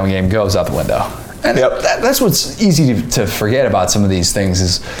the Alabama game goes out the window. And that's what's easy to forget about some of these things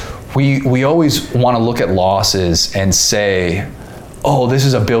is we always want to look at losses and say, oh, this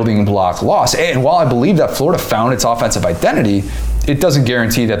is a building block loss. And while I believe that Florida found its offensive identity, it doesn't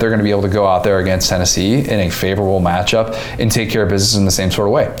guarantee that they're going to be able to go out there against Tennessee in a favorable matchup and take care of business in the same sort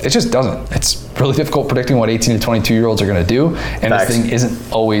of way. It just doesn't. It's really difficult predicting what 18 to 22-year-olds are going to do, and this thing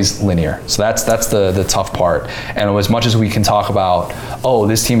isn't always linear. So that's the tough part. And as much as we can talk about, oh,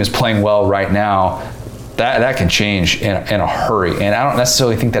 this team is playing well right now, that can change in a hurry. And I don't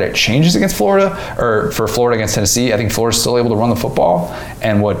necessarily think that it changes against Florida or for Florida against Tennessee. I think Florida's still able to run the football.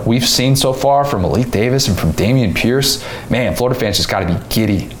 And what we've seen so far from Malik Davis and from Dameon Pierce, man, Florida fans just got to be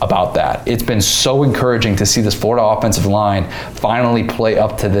giddy about that. It's been so encouraging to see this Florida offensive line finally play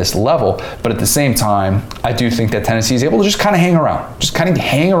up to this level. But at the same time, I do think that Tennessee is able to just kind of hang around. Just kind of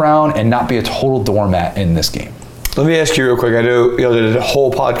hang around and not be a total doormat in this game. Let me ask you real quick. I know did a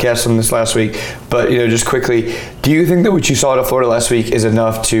whole podcast on this last week, but just quickly, do you think that what you saw out of Florida last week is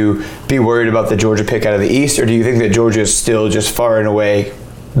enough to be worried about the Georgia pick out of the East, or do you think that Georgia is still just far and away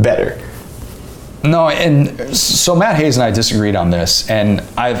better? No, and so Matt Hayes and I disagreed on this, and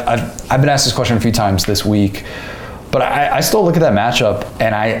I've been asked this question a few times this week, but I still look at that matchup,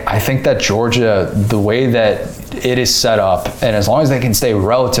 and I think that Georgia, the way that it is set up, and as long as they can stay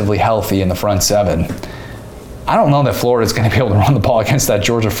relatively healthy in the front seven, I don't know that Florida's going to be able to run the ball against that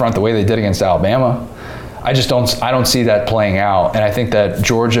Georgia front the way they did against Alabama. I don't see that playing out. And I think that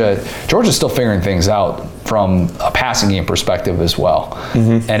Georgia's still figuring things out from a passing game perspective as well.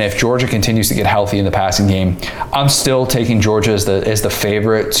 Mm-hmm. And if Georgia continues to get healthy in the passing game, I'm still taking Georgia as the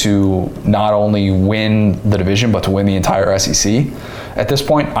favorite to not only win the division, but to win the entire SEC. At this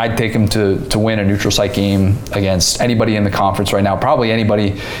point, I'd take them to win a neutral site game against anybody in the conference right now, probably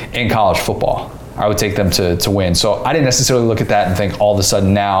anybody in college football. I would take them to win. So I didn't necessarily look at that and think all of a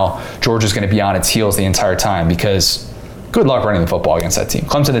sudden now Georgia's going to be on its heels the entire time, because good luck running the football against that team.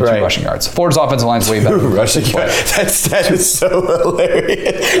 Clemson had 2 rushing yards. Florida's offensive line's way better. 2 rushing yards. That is so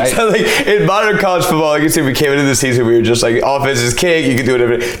hilarious. So in modern college football, I guess if we came into the season, we were just like, offense is king, you can do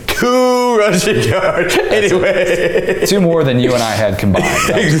whatever. 2 rushing yards. Anyway. 2 more than you and I had combined.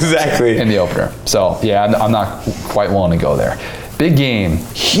 Exactly. In the opener. So yeah, I'm not quite willing to go there. Big game,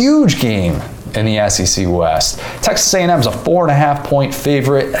 huge game. in the SEC West. Texas A&M is a 4.5-point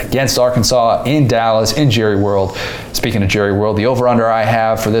favorite against Arkansas in Dallas, in Jerry World. Speaking of Jerry World, the over-under I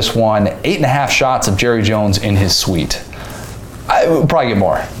have for this one, 8.5 shots of Jerry Jones in his suite. I would probably get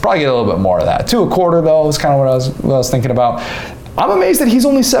more. Probably get a little bit more of that. 2 1/4 though is kind of what I was thinking about. I'm amazed that he's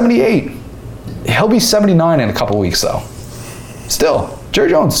only 78. He'll be 79 in a couple weeks though. Still, Jerry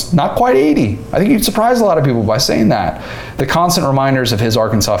Jones, not quite 80. I think you'd surprise a lot of people by saying that. The constant reminders of his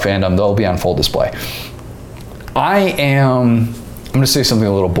Arkansas fandom, they'll be on full display. I'm going to say something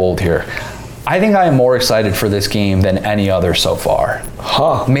a little bold here. I think I am more excited for this game than any other so far.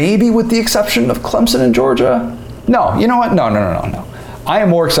 Maybe with the exception of Clemson and Georgia. No, you know what? No. I am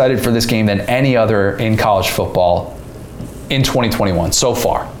more excited for this game than any other in college football in 2021 so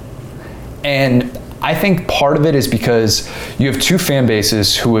far. And I think part of it is because you have 2 fan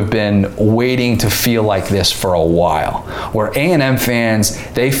bases who have been waiting to feel like this for a while. Where A&M fans,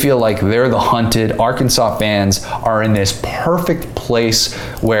 they feel like they're the hunted. Arkansas fans are in this perfect place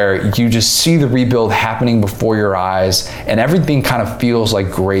where you just see the rebuild happening before your eyes and everything kind of feels like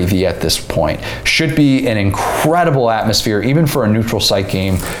gravy at this point. Should be an incredible atmosphere, even for a neutral site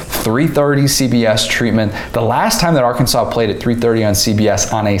game. 3:30 CBS treatment. The last time that Arkansas played at 3:30 on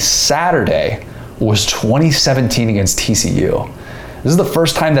CBS on a Saturday was 2017 against TCU. This is the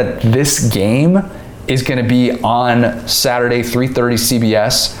first time that this game is going to be on Saturday, 3:30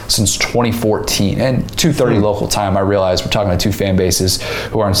 CBS since 2014 and 2:30 local time. I realize we're talking to 2 fan bases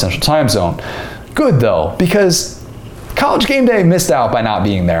who are in Central Time Zone. Good though, because College Game Day missed out by not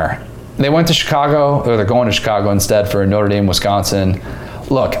being there. They went to Chicago, or they're going to Chicago instead for Notre Dame, Wisconsin.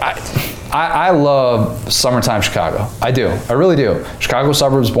 Look, I love summertime Chicago. I do. I really do. Chicago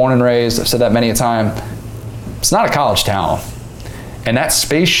suburbs, born and raised. I've said that many a time. It's not a college town. And that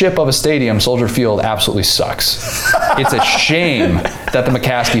spaceship of a stadium, Soldier Field, absolutely sucks. It's a shame that the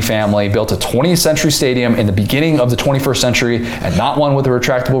McCaskey family built a 20th century stadium in the beginning of the 21st century and not one with a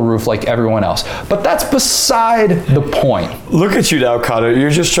retractable roof like everyone else. But that's beside the point. Look at you now, Connor.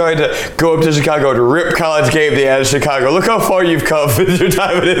 You're just trying to go up to Chicago to rip College Game Day out of Chicago. Look how far you've come in your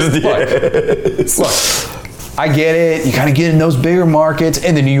time at SDS. Look, I get it. You kind of get in those bigger markets.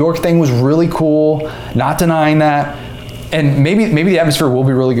 And the New York thing was really cool. Not denying that. And maybe the atmosphere will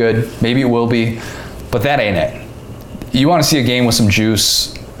be really good. Maybe it will be. But that ain't it. You want to see a game with some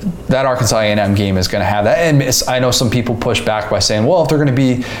juice. That Arkansas A&M game is going to have that. And I know some people push back by saying, well, if they're going to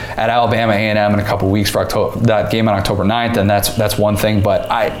be at Alabama A&M in a couple weeks for that game on October 9th, then that's one thing.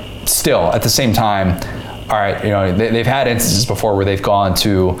 But I still, at the same time, all right, they've had instances before where they've gone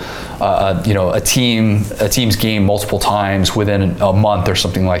to a team's game multiple times within a month or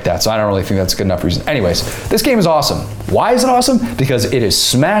something like that. So I don't really think that's a good enough reason. Anyways, this game is awesome. Why is it awesome? Because it is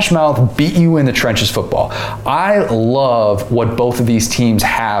smash mouth, beat you in the trenches football. I love what both of these teams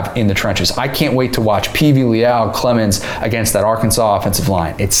have in the trenches. I can't wait to watch Peavy, Leal, Clemens against that Arkansas offensive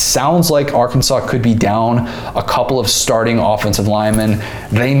line. It sounds like Arkansas could be down a couple of starting offensive linemen.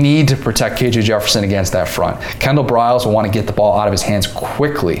 They need to protect KJ Jefferson against that front. Kendall Briles will want to get the ball out of his hands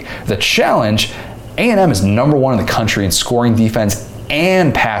quickly. The challenge, A&M is number 1 in the country in scoring defense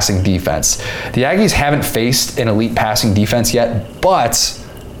and passing defense. The Aggies haven't faced an elite passing defense yet, but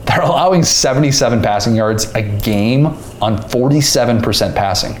they're allowing 77 passing yards a game on 47%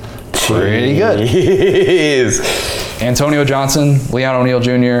 passing. Pretty good. Jeez. Antonio Johnson, Leon O'Neal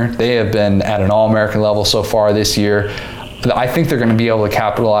Jr., they have been at an All-American level so far this year. I think they're going to be able to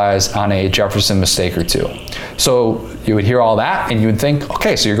capitalize on a Jefferson mistake or two. So you would hear all that and you would think,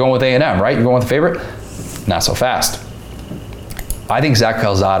 okay, so you're going with A&M, right? You're going with the favorite? Not so fast. I think Zach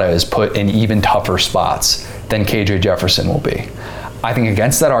Calzada is put in even tougher spots than KJ Jefferson will be. I think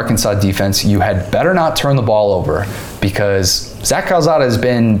against that Arkansas defense, you had better not turn the ball over because Zach Calzada has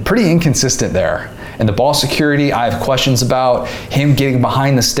been pretty inconsistent there. And the ball security, I have questions about. Him getting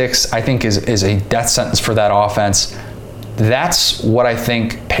behind the sticks, I think is a death sentence for that offense. That's what I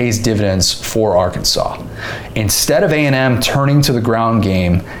think pays dividends for Arkansas. Instead of A&M turning to the ground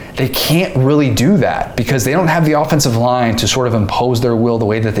game, they can't really do that because they don't have the offensive line to sort of impose their will the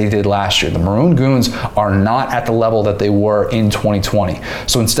way that they did last year. The Maroon Goons are not at the level that they were in 2020.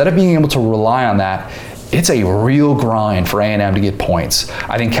 So instead of being able to rely on that, it's a real grind for A&M to get points.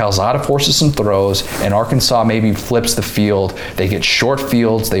 I think Calzada forces some throws, and Arkansas maybe flips the field. They get short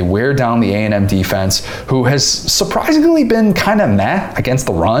fields. They wear down the A&M defense, who has surprisingly been kind of meh against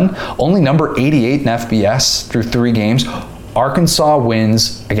the run. Only number 88 in FBS through 3 games. Arkansas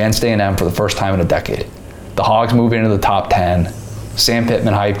wins against A&M for the first time in a decade. The Hogs move into the top 10. Sam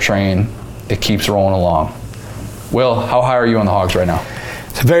Pittman hype train. It keeps rolling along. Will, how high are you on the Hogs right now?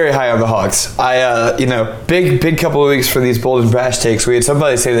 Very high on the Hawks. Big couple of weeks for these bold and brash takes. We had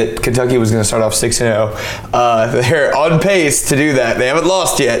somebody say that Kentucky was going to start off 6-0. They're on pace to do that. They haven't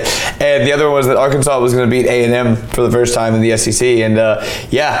lost yet. And the other one was that Arkansas was going to beat A&M for the first time in the SEC. And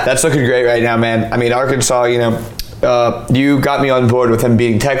that's looking great right now, man. I mean, Arkansas, you got me on board with them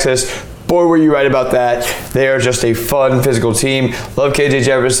beating Texas. Boy, were you right about that. They are just a fun, physical team. Love KJ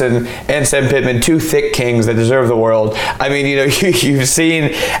Jefferson and Sam Pittman, two thick kings that deserve the world. I mean, you've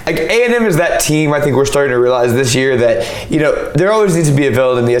seen, like, A&M is that team. I think we're starting to realize this year that, there always needs to be a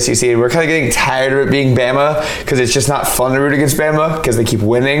villain in the SEC, and we're kind of getting tired of it being Bama because it's just not fun to root against Bama because they keep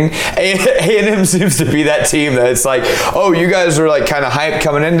winning. A&M seems to be that team that it's like, oh, you guys were like kind of hyped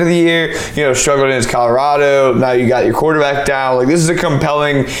coming into the year, struggling against Colorado. Now you got your quarterback down. Like, this is a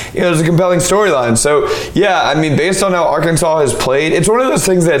compelling storyline. So yeah, I mean, based on how Arkansas has played, it's one of those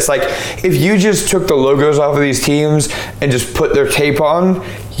things that's like, if you just took the logos off of these teams and just put their tape on,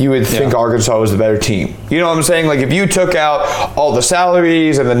 you would think Arkansas was the better team. You know what I'm saying? Like, if you took out all the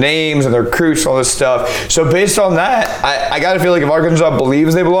salaries and the names and the recruits and all this stuff. So based on that, I got to feel like if Arkansas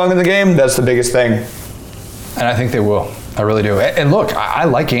believes they belong in the game, that's the biggest thing. And I think they will. I really do. And look, I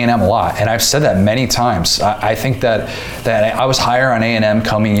like A&M a lot, and I've said that many times. I think that I was higher on A&M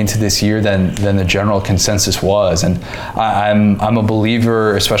coming into this year than the general consensus was, and I'm a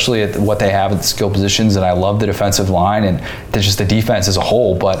believer, especially at what they have at the skill positions, and I love the defensive line and just the defense as a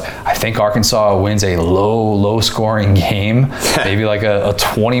whole. But I think Arkansas wins a low scoring game, maybe like a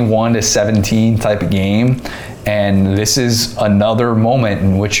 21-17 type of game, and this is another moment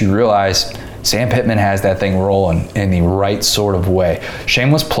in which you realize Sam Pittman has that thing rolling in the right sort of way.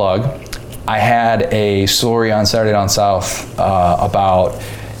 Shameless plug, I had a story on Saturday Down South about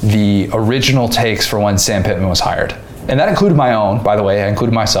the original takes for when Sam Pittman was hired. And that included my own, by the way. I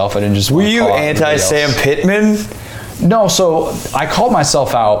included myself. I didn't just Were you anti-Sam Pittman? No, so I called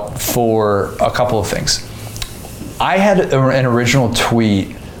myself out for a couple of things. I had an original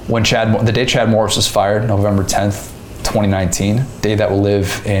tweet when the day Chad Morris was fired, November 10th, 2019, day that will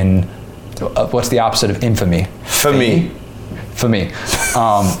live in what's the opposite of infamy? For me.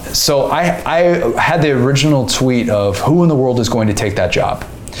 So I had the original tweet of who in the world is going to take that job,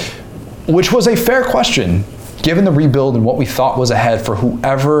 which was a fair question given the rebuild and what we thought was ahead for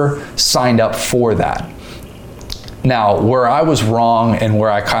whoever signed up for that. Now, where I was wrong and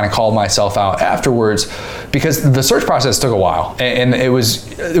where I kind of called myself out afterwards, because the search process took a while, and it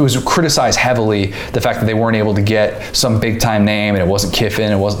was criticized heavily, the fact that they weren't able to get some big time name, and it wasn't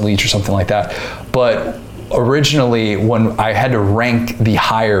Kiffin, it wasn't Leach or something like that. But originally, when I had to rank the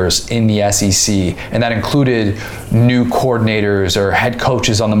hires in the SEC, and that included new coordinators or head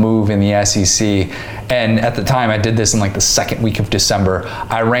coaches on the move in the SEC, and at the time I did this in like the second week of December,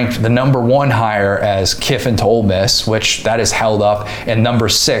 I ranked the number 1 hire as Kiffin to Ole Miss, which that is held up, and number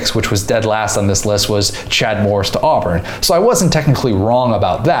 6, which was dead last on this list, was Chad Morris to Auburn. So I wasn't technically wrong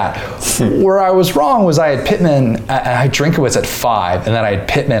about that. Where I was wrong was I had Pittman, I had Drinkwitz at 5, and then I had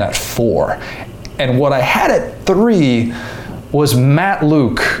Pittman at 4. And what I had at 3 was Matt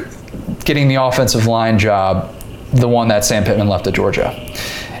Luke getting the offensive line job, the one that Sam Pittman left at Georgia.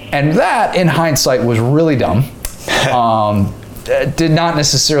 And that, in hindsight, was really dumb. Did not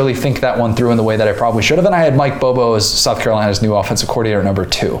necessarily think that one through in the way that I probably should have. And I had Mike Bobo as South Carolina's new offensive coordinator at number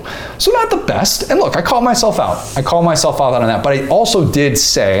 2. So not the best. And look, I called myself out. On that. But I also did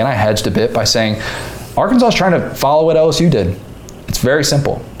say, and I hedged a bit by saying, Arkansas is trying to follow what LSU did. It's very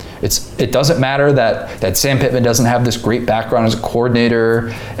simple. It doesn't matter that Sam Pittman doesn't have this great background as a coordinator,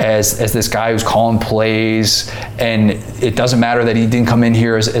 as this guy who's calling plays, and it doesn't matter that he didn't come in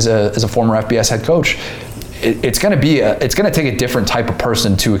here as a former FBS head coach. It's going to take a different type of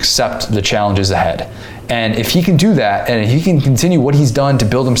person to accept the challenges ahead. And if he can do that, and he can continue what he's done to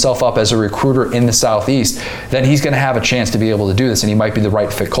build himself up as a recruiter in the Southeast, then he's going to have a chance to be able to do this, and he might be the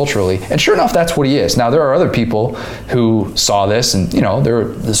right fit culturally. And sure enough, that's what he is. Now, there are other people who saw this, and there are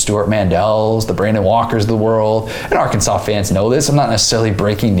the Stuart Mandells, the Brandon Walkers of the world, and Arkansas fans know this. I'm not necessarily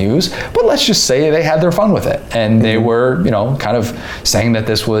breaking news, but let's just say they had their fun with it, and they were, kind of saying that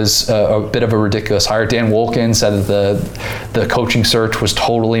this was a bit of a ridiculous hire. Dan Wolken said that the coaching search was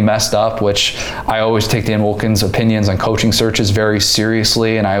totally messed up, which I always take Dan Wolken's opinions on coaching searches very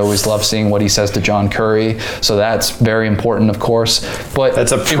seriously, and I always love seeing what he says to John Curry. So that's very important, of course. But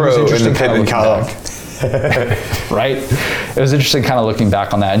that's a pro in the Pittman column. Right? It was interesting kind of looking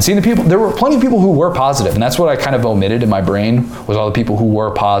back on that and seeing the people. There were plenty of people who were positive, and that's what I kind of omitted in my brain, was all the people who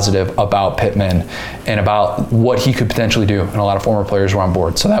were positive about Pittman and about what he could potentially do, and a lot of former players were on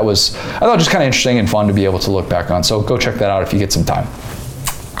board. So that was, I thought, just kind of interesting and fun to be able to look back on. So go check that out if you get some time.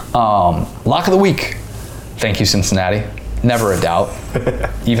 Lock of the week. Thank you, Cincinnati. never a doubt,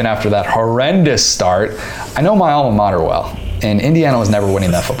 even after that horrendous start. I know my alma mater well, and Indiana was never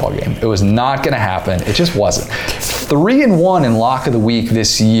winning that football game. It was not going to happen. It just wasn't. 3-1 in lock of the week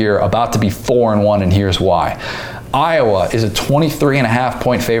this year, about to be 4-1, and here's why. Iowa is a 23.5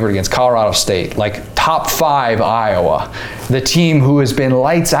 point favorite against Colorado State, like top 5 Iowa. The team who has been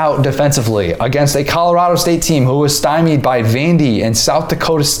lights out defensively against a Colorado State team who was stymied by Vandy and South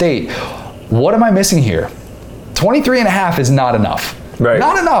Dakota State. What am I missing here? 23.5 is not enough. Right.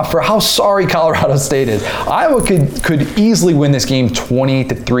 Not enough for how sorry Colorado State is. Iowa could easily win this game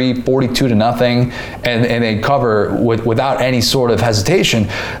 28-3, 42-0, and they cover without any sort of hesitation.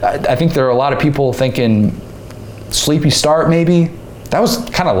 I think there are a lot of people thinking sleepy start maybe. That was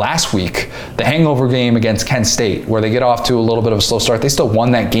kind of last week, the hangover game against Kent State, where they get off to a little bit of a slow start. They still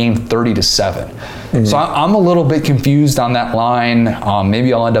won that game 30-7. Mm-hmm. So I'm a little bit confused on that line.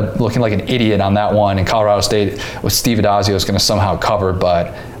 Maybe I'll end up looking like an idiot on that one, and Colorado State with Steve Addazio is going to somehow cover,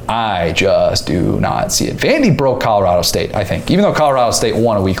 but I just do not see it. Vandy broke Colorado State, I think, even though Colorado State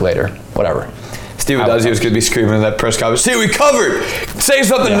won a week later. Whatever. Steve Addazio is going to be screaming in that press conference, "See, we covered! Say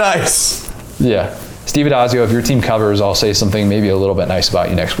something nice!" Yeah. Steve Addazio, if your team covers, I'll say something maybe a little bit nice about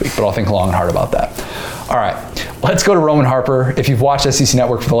you next week, but I'll think long and hard about that. All right, let's go to Roman Harper. If you've watched SEC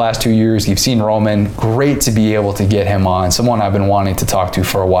Network for the last 2 years, you've seen Roman. Great to be able to get him on, someone I've been wanting to talk to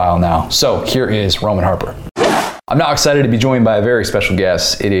for a while now. So here is Roman Harper. I'm now excited to be joined by a very special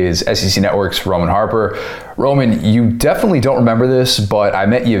guest. It is SEC Network's Roman Harper. Roman, you definitely don't remember this, but I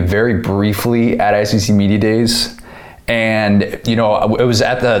met you very briefly at SEC Media Days. And, you know, it was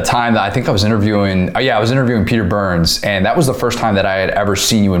at the time that I think I was interviewing Peter Burns, and that was the first time that I had ever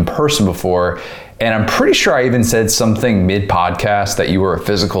seen you in person before. And I'm pretty sure I even said something mid-podcast that you were a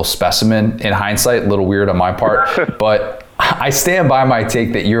physical specimen. In hindsight, a little weird on my part, but I stand by my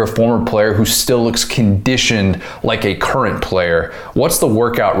take that you're a former player who still looks conditioned like a current player. What's the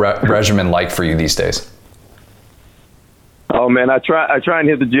workout regimen like for you these days? Oh, man, I try and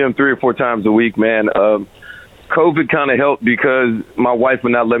hit the gym 3 or 4 times a week, man. COVID kind of helped because my wife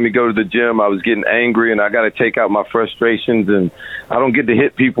would not let me go to the gym. I was getting angry, and I got to take out my frustrations, and I don't get to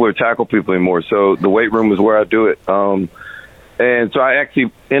hit people or tackle people anymore. So the weight room is where I do it. And so I actually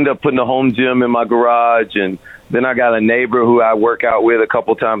end up putting a home gym in my garage, and then I got a neighbor who I work out with a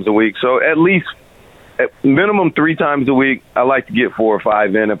couple times a week. So at least at minimum 3 times a week, I like to get 4 or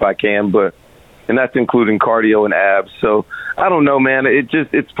 5 in if I can, and that's including cardio and abs. So I don't know, man.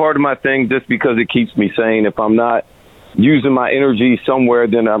 It's part of my thing just because it keeps me sane. If I'm not using my energy somewhere,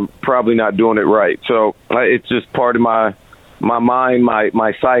 then I'm probably not doing it right. So it's just part of my mind,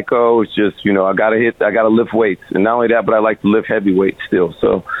 my psycho. It's just, you know, I gotta lift weights, and not only that, but I like to lift heavy weights still.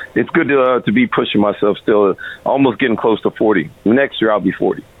 So it's good to be pushing myself still, almost getting close to 40. Next year I'll be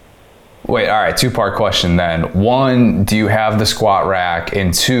 40. Wait, all right, 2-part question then. 1, do you have the squat rack?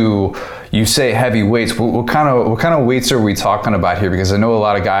 And 2, you say heavy weights. What kind of weights are we talking about here? Because I know a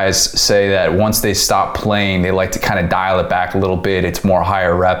lot of guys say that once they stop playing, they like to kind of dial it back a little bit. It's more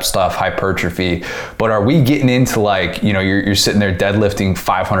higher rep stuff, hypertrophy. But are we getting into, like, you know, you're sitting there deadlifting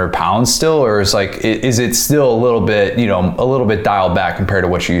 500 pounds still, or is it still a little bit dialed back compared to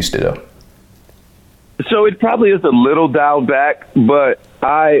what you used to do? So it probably is a little dialed back, but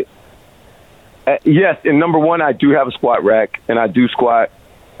yes, and number 1, I do have a squat rack, and I do squat.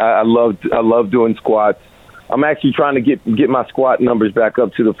 I love doing squats. I'm actually trying to get my squat numbers back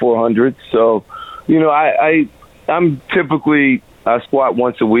up to the 400. So, you know, I'm typically I squat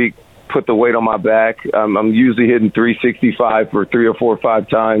once a week, put the weight on my back. I'm usually hitting 365 for 3 or 4 or 5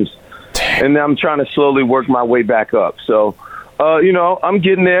 times, and then I'm trying to slowly work my way back up. So, you know, I'm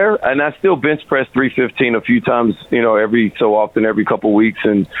getting there, and I still bench press 315 a few times, you know, every so often, every couple weeks,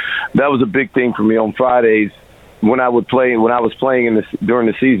 and that was a big thing for me on Fridays when I was playing during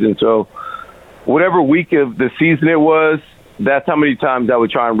the season. So whatever week of the season it was, that's how many times I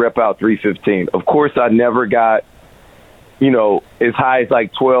would try and rep out 315. Of course, I never got, you know, as high as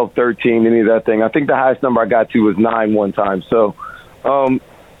like 12, 13, any of that thing. I think the highest number I got to was 9 one time. So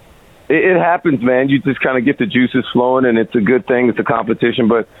it happens, man. You just kind of get the juices flowing, and it's a good thing. It's a competition.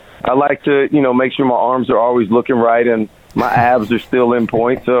 But I like to, you know, make sure my arms are always looking right and my abs are still in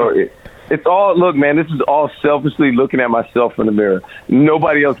point. So it's all, look, man, this is all selfishly looking at myself in the mirror.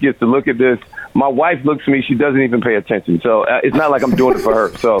 Nobody else gets to look at this. My wife looks at me. She doesn't even pay attention. So it's not like I'm doing it for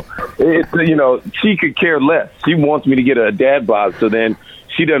her. So, it's, you know, she could care less. She wants me to get a dad bod, so then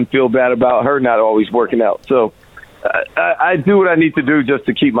she doesn't feel bad about her not always working out. So I do what I need to do just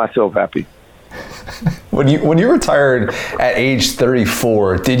to keep myself happy. When you retired at age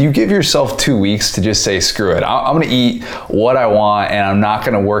 34, did you give yourself 2 weeks to just say, screw it, I'm going to eat what I want and I'm not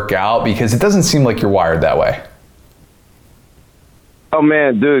going to work out? Because it doesn't seem like you're wired that way. Oh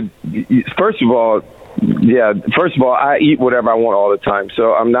man, dude. First of all, I eat whatever I want all the time.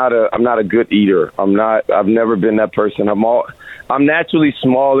 So I'm not a good eater. I've never been that person. I'm naturally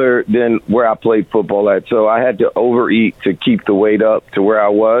smaller than where I played football at. So I had to overeat to keep the weight up to where I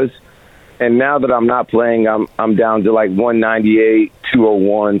was. And now that I'm not playing, I'm down to like 198,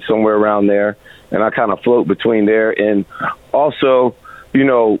 201, somewhere around there. And I kind of float between there. And also, you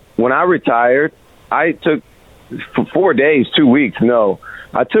know, when I retired, I took for 4 days, 2 weeks. No,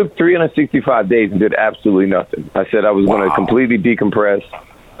 I took 365 days and did absolutely nothing. I said I was going to completely decompress.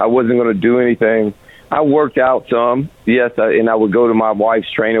 I wasn't going to do anything. I worked out some, yes, and I would go to my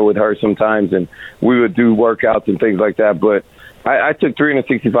wife's trainer with her sometimes, and we would do workouts and things like that. But I took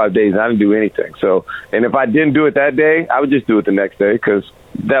 365 days, and I didn't do anything. So, and if I didn't do it that day, I would just do it the next day because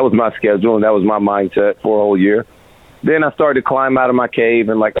that was my schedule and that was my mindset for a whole year. Then I started to climb out of my cave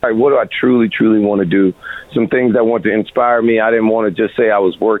and like, all right, what do I truly, truly want to do? Some things that want to inspire me. I didn't want to just say I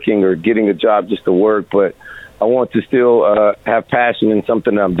was working or getting a job just to work, but I want to still have passion in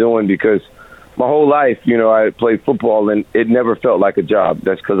something that I'm doing because my whole life, you know, I played football and it never felt like a job.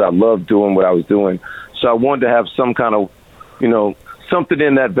 That's because I loved doing what I was doing. So I wanted to have some kind of, you know, something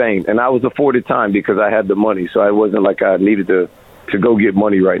in that vein. And I was afforded time because I had the money. So I wasn't like I needed to go get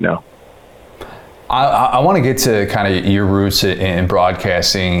money right now. I want to get to kind of your roots in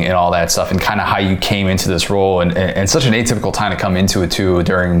broadcasting and all that stuff and kind of how you came into this role and such an atypical time to come into it too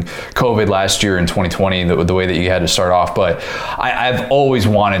during COVID last year in 2020, the way that you had to start off. But I've always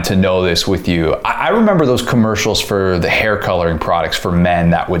wanted to know this with you. I remember those commercials for the hair coloring products for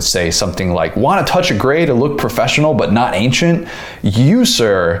men that would say something like, want a touch of gray to look professional but not ancient? You,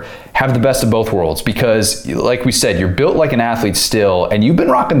 sir, have the best of both worlds because, like we said, you're built like an athlete still, and you've been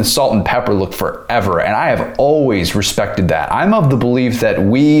rocking the salt and pepper look forever, and I have always respected that. I'm of the belief that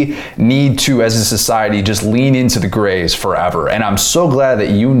we need to, as a society, just lean into the grays forever, and I'm so glad that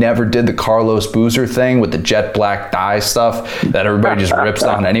you never did the Carlos Boozer thing with the jet black dye stuff that everybody just rips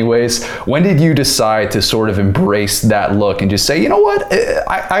on anyways. When did you decide to sort of embrace that look and just say, you know what,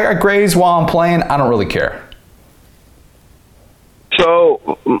 I got grays while I'm playing, I don't really care?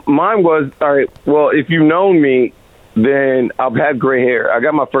 So mine was, all right, well, if you've known me, then I've had gray hair. I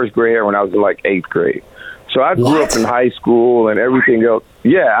got my first gray hair when I was in like 8th grade. So I grew up in high school and everything else.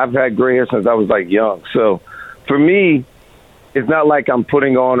 Yeah, I've had gray hair since I was like young. So for me, it's not like I'm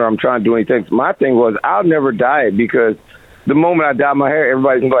putting on or I'm trying to do anything. My thing was I'll never dye it because the moment I dye my hair,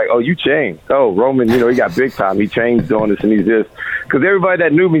 everybody's gonna be like, oh, you changed. Oh, Roman, you know, he got big time. He changed on this and he's this. Because everybody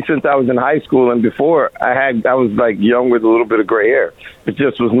that knew me since I was in high school and before, I was like young with a little bit of gray hair. It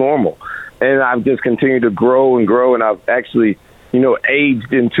just was normal. And I've just continued to grow and grow, and I've actually, you know,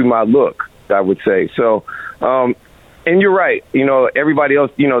 aged into my look, I would say. So, and you're right. You know, everybody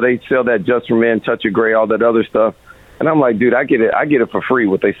else, you know, they sell that Just for Men, Touch of Gray, all that other stuff. And I'm like, dude, I get it for free,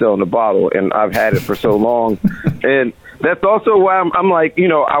 what they sell in the bottle, and I've had it for so long. And that's also why I'm like, you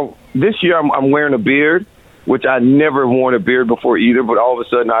know, this year I'm wearing a beard, which I never worn a beard before either. But all of a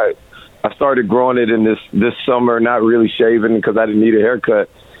sudden I started growing it in this summer, not really shaving because I didn't need a haircut.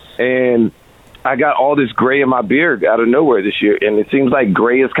 And I got all this gray in my beard out of nowhere this year. And it seems like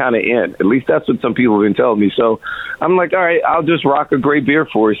gray is kind of in. At least that's what some people have been telling me. So I'm like, all right, I'll just rock a gray beard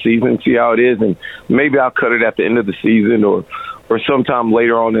for a season and see how it is. And maybe I'll cut it at the end of the season or sometime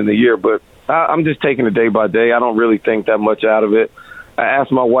later on in the year. But I'm just taking it day by day. I don't really think that much out of it. I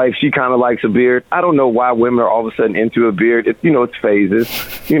asked my wife, she kind of likes a beard. I don't know why women are all of a sudden into a beard. It's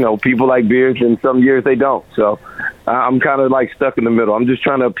phases. You know, people like beards and some years they don't. So I'm kind of like stuck in the middle. I'm just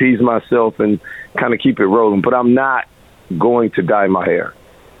trying to appease myself and kind of keep it rolling. But I'm not going to dye my hair.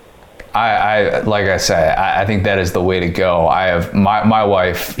 I like I said, I think that is the way to go. I have my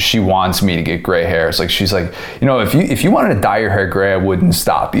wife, she wants me to get gray hair. It's like, she's like, you know, if you wanted to dye your hair gray, I wouldn't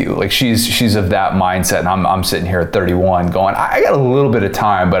stop you. Like she's of that mindset. And I'm sitting here at 31 going, I got a little bit of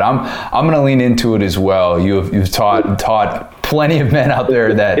time, but I'm going to lean into it as well. You've taught plenty of men out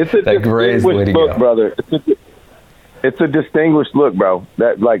there that gray is the way to go. Brother. It's a distinguished look, bro.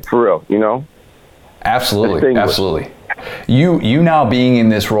 That, like, for real, you know? Absolutely. You now being in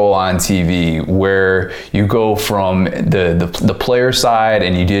this role on TV where you go from the player side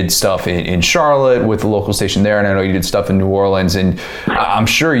and you did stuff in Charlotte with the local station there, and I know you did stuff in New Orleans, and I'm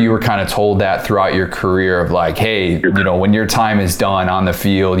sure you were kind of told that throughout your career of like, hey, you know, when your time is done on the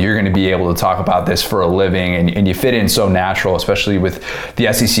field, you're going to be able to talk about this for a living, and you fit in so natural, especially with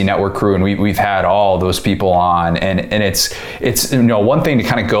the SEC Network crew, and we've had all those people on, and it's you know, one thing to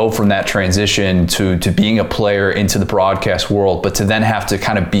kind of go from that transition to being a player into the broadcast world, but to then have to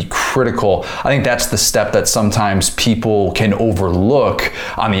kind of be critical, I think that's the step that sometimes people can overlook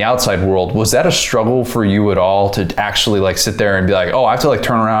on the outside world. Was that a struggle for you at all to actually like sit there and be like, oh, I have to like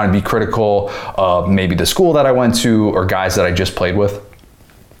turn around and be critical of maybe the school that I went to or guys that I just played with?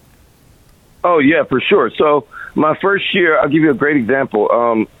 Oh, yeah, for sure. So my first year, I'll give you a great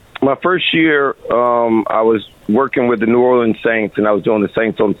example. My first year, I was working with the New Orleans Saints, and I was doing the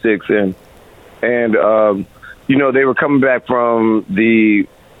Saints on 6, and they were coming back from the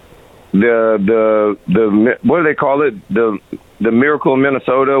what do they call it? The Miracle in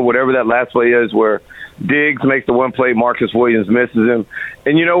Minnesota, whatever that last play is, where Diggs makes the one play, Marcus Williams misses him.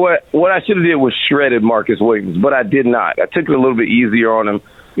 And you know what? What I should have did was shredded Marcus Williams, but I did not. I took it a little bit easier on him.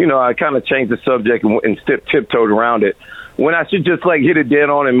 I kind of changed the subject and tiptoed around it, when I should just like hit it dead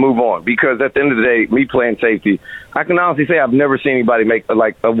on and move on. Because at the end of the day, me playing safety, I can honestly say I've never seen anybody make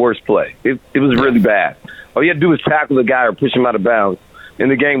like a worse play. It was really bad. All you had to do was tackle the guy or push him out of bounds,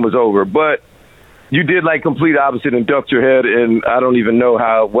 and the game was over. But you did like complete opposite and ducked your head, and I don't even know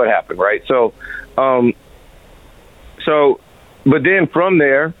what happened, right? So, but then from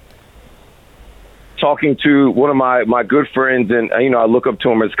there, talking to one of my good friends, and I look up to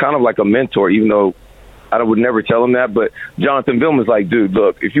him as kind of like a mentor, even though I would never tell him that. But Jonathan Vilma's like, dude,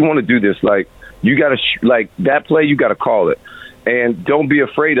 look, if you want to do this, like you got to like that play, you got to call it, and don't be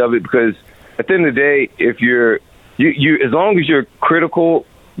afraid of it, because at the end of the day, if you as long as you're critical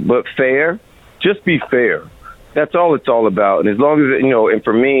but fair, just be fair. That's all it's all about. And as long as and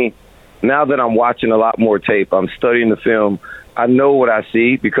for me, now that I'm watching a lot more tape, I'm studying the film, I know what I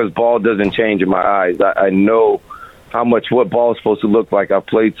see, because ball doesn't change in my eyes. I know what ball is supposed to look like. I've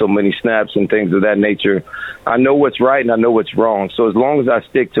played so many snaps and things of that nature. I know what's right and I know what's wrong. So as long as I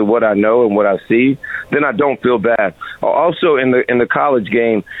stick to what I know and what I see, then I don't feel bad. Also in the college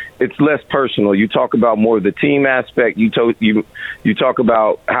game, it's less personal. You talk about more of the team aspect. You talk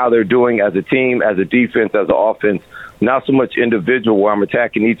about how they're doing as a team, as a defense, as an offense. Not so much individual, where I'm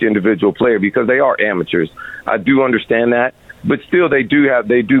attacking each individual player, because they are amateurs. I do understand that. But still, they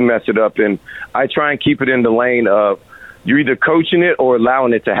do mess it up, and I try and keep it in the lane of you're either coaching it or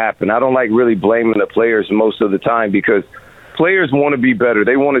allowing it to happen. I don't like really blaming the players most of the time, because players want to be better.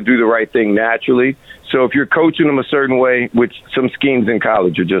 They want to do the right thing naturally. So if you're coaching them a certain way, which some schemes in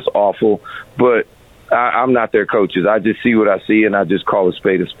college are just awful, but I'm not their coaches. I just see what I see, and I just call a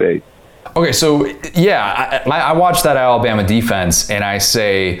spade a spade. Okay, so yeah, I watched that Alabama defense, and I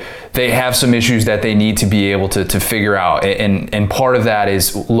say they have some issues that they need to be able to figure out. And part of that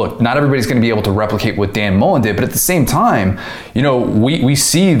is, look, not everybody's going to be able to replicate what Dan Mullen did, but at the same time, we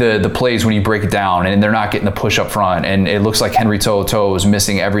see the plays when you break it down, and they're not getting the push up front, and it looks like Henry To'oTo'o is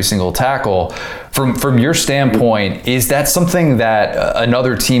missing every single tackle. From your standpoint, is that something that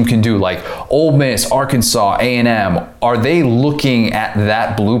another team can do, like Ole Miss, Arkansas, A&M? Are they looking at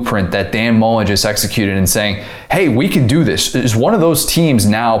that blueprint that Dan Mullen just executed and saying, hey, we can do this? Is one of those teams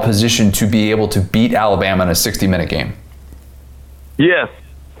now positioned to be able to beat Alabama in a 60-minute game? Yes,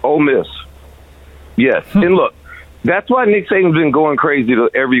 Ole Miss. Yes. And look, that's why Nick Saban's been going crazy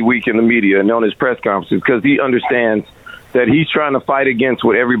every week in the media and on his press conferences, because he understands that he's trying to fight against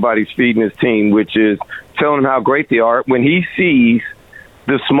what everybody's feeding his team, which is telling them how great they are when he sees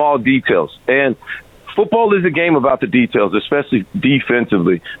the small details. And football is a game about the details, especially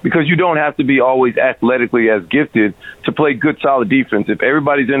defensively, because you don't have to be always athletically as gifted to play good, solid defense. If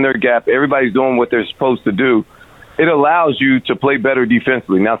everybody's in their gap, everybody's doing what they're supposed to do, it allows you to play better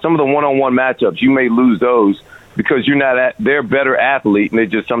defensively. Now, some of the one-on-one matchups, you may lose those because they're better athlete and they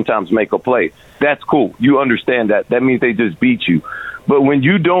just sometimes make a play. That's cool. You understand that. That means they just beat you. But when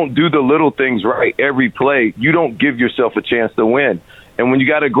you don't do the little things right every play, you don't give yourself a chance to win. And when you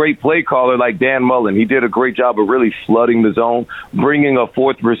got a great play caller like Dan Mullen, he did a great job of really flooding the zone, bringing a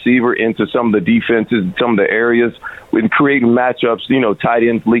fourth receiver into some of the defenses, some of the areas, and creating matchups, tight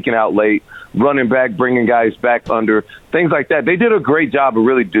ends leaking out late, running back, bringing guys back under, things like that. They did a great job of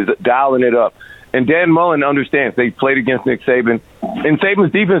really dialing it up. And Dan Mullen understands they played against Nick Saban, and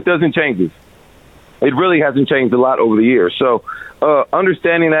Saban's defense doesn't change. It really hasn't changed a lot over the years. So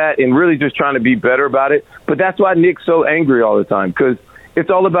understanding that and really just trying to be better about it. But that's why Nick's so angry all the time, because it's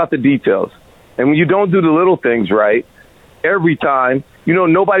all about the details. And when you don't do the little things right, every time,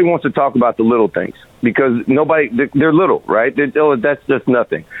 nobody wants to talk about the little things, because they're little, right? That's just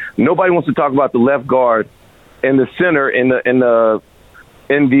nothing. Nobody wants to talk about the left guard and the center in the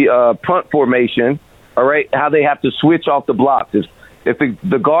punt formation, all right, how they have to switch off the blocks. If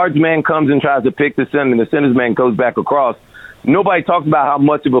the guards man comes and tries to pick the center and the center's man goes back across, nobody talks about how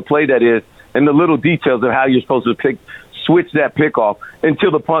much of a play that is and the little details of how you're supposed to switch that pickoff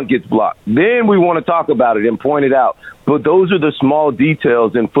until the punt gets blocked. Then we want to talk about it and point it out. But those are the small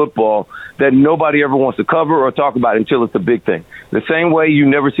details in football that nobody ever wants to cover or talk about until it's a big thing. The same way you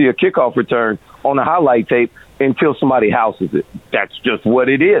never see a kickoff return on a highlight tape until somebody houses it. That's just what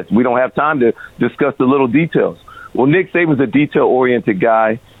it is. We don't have time to discuss the little details. Well, Nick Saban's a detail-oriented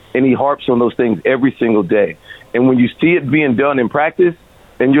guy, and he harps on those things every single day. And when you see it being done in practice,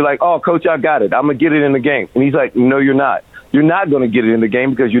 and you're like, oh, Coach, I got it. I'm going to get it in the game. And he's like, no, you're not. You're not going to get it in the game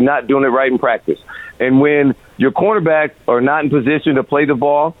because you're not doing it right in practice. And when your cornerbacks are not in position to play the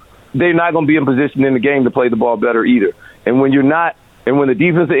ball, they're not going to be in position in the game to play the ball better either. And when you're not, and when the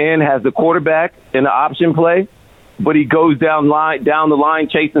defensive end has the quarterback in the option play, but he goes down the line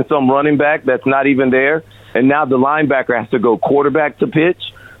chasing some running back that's not even there, and now the linebacker has to go quarterback to pitch,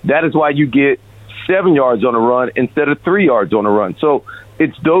 that is why you get 7 yards on a run instead of 3 yards on a run. So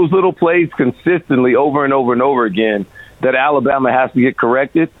it's those little plays consistently over and over and over again that Alabama has to get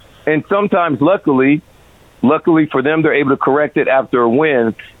corrected. And sometimes, luckily for them, they're able to correct it after a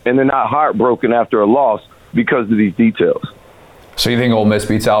win, and they're not heartbroken after a loss because of these details. So you think Ole Miss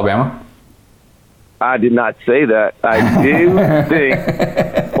beats Alabama? I did not say that. I do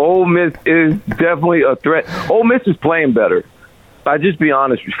think Ole Miss is definitely a threat. Ole Miss is playing better. I'll just be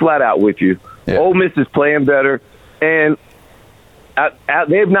honest, flat out with you. Yeah. Ole Miss is playing better, and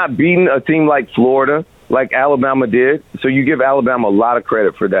they have not beaten a team like Florida, like Alabama did. So you give Alabama a lot of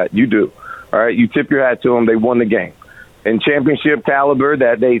credit for that. You do. All right, you tip your hat to them. They won the game. And championship caliber,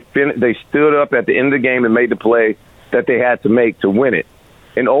 that they stood up at the end of the game and made the play that they had to make to win it.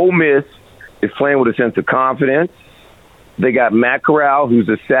 And Ole Miss is playing with a sense of confidence. They got Matt Corral, who's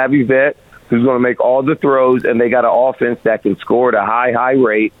a savvy vet, who's going to make all the throws, and they got an offense that can score at a high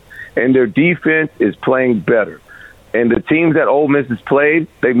rate, and their defense is playing better. And the teams that Ole Miss has played,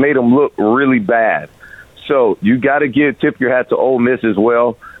 they've made them look really bad. So you got to tip your hat to Ole Miss as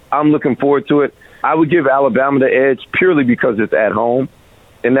well. I'm looking forward to it. I would give Alabama the edge purely because it's at home,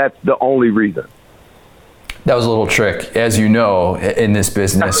 and that's the only reason. That was a little trick, as you know, in this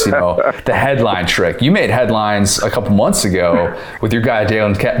business, the headline trick. You made headlines a couple months ago with your guy,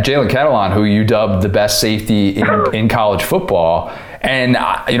 Jalen Catalon, who you dubbed the best safety in college football. And,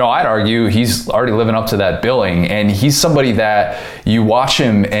 I'd argue he's already living up to that billing. And he's somebody that you watch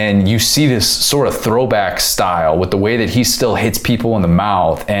him and you see this sort of throwback style with the way that he still hits people in the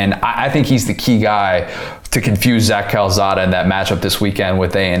mouth. And I think he's the key guy to confuse Zach Calzada in that matchup this weekend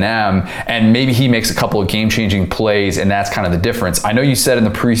with A&M. And maybe he makes a couple of game-changing plays, and that's kind of the difference. I know you said in the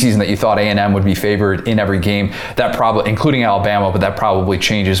preseason that you thought A&M would be favored in every game, that probably, including Alabama, but that probably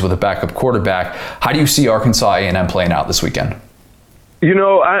changes with a backup quarterback. How do you see Arkansas A&M playing out this weekend?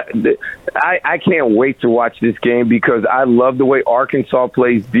 I can't wait to watch this game because I love the way Arkansas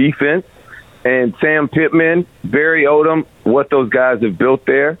plays defense. And Sam Pittman, Barry Odom, what those guys have built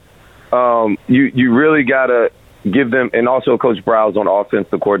there. You really got to give them, and also Coach Browse on offense,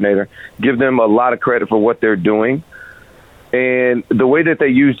 the coordinator, give them a lot of credit for what they're doing. And the way that they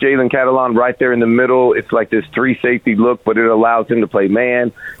use Jalen Catalon right there in the middle, it's like this 3-safety look, but it allows him to play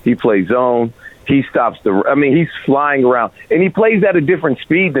man. He plays zone. He stops he's flying around. And he plays at a different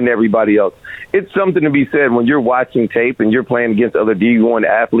speed than everybody else. It's something to be said when you're watching tape and you're playing against other D1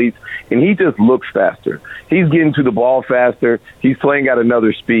 athletes, and he just looks faster. He's getting to the ball faster. He's playing at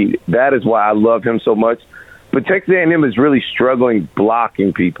another speed. That is why I love him so much. But Texas A&M is really struggling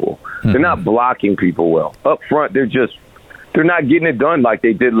blocking people. Mm-hmm. They're not blocking people well. Up front, they're not getting it done like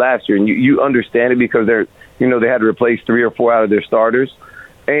they did last year. And you understand it because they had to replace 3 or 4 out of their starters.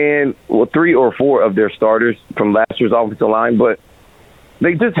 And 3 or 4 of their starters from last year's offensive line, but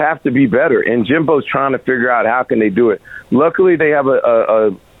they just have to be better. And Jimbo's trying to figure out how can they do it. Luckily, they have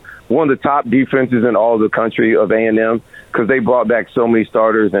one of the top defenses in all of the country of A&M because they brought back so many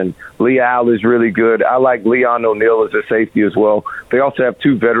starters. And Leal is really good. I like Leon O'Neal as a safety as well. They also have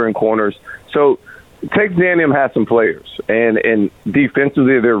 2 veteran corners. So Texas A&M has some players, and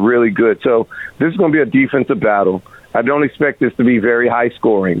defensively they're really good. So this is going to be a defensive battle. I don't expect this to be very high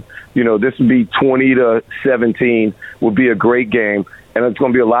scoring. This would be 20-17 would be a great game, and it's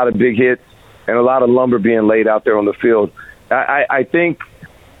going to be a lot of big hits and a lot of lumber being laid out there on the field. I think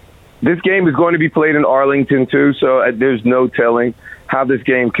this game is going to be played in Arlington too, so there's no telling how this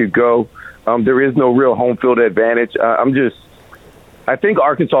game could go. There is no real home field advantage. I think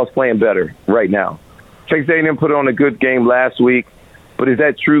Arkansas is playing better right now. Texas A&M put on a good game last week, but is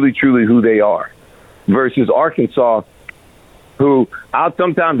that truly who they are? Versus Arkansas, who I'll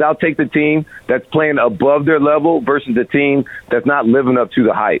take the team that's playing above their level versus the team that's not living up to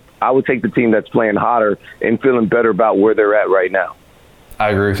the hype. I would take the team that's playing hotter and feeling better about where they're at right now. I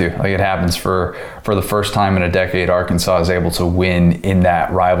agree with you. Like, it happens for the first time in a decade. Arkansas is able to win in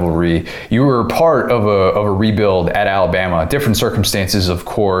that rivalry. You were part of a rebuild at Alabama, different circumstances, of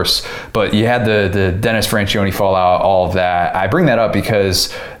course, but you had the Dennis Franchione fallout, all of that. I bring that up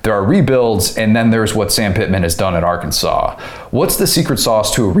because there are rebuilds, and then there's what Sam Pittman has done at Arkansas. What's the secret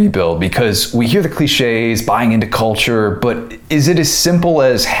sauce to a rebuild? Because we hear the cliches, buying into culture, but is it as simple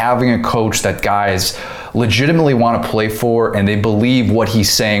as having a coach that guys legitimately want to play for and they believe what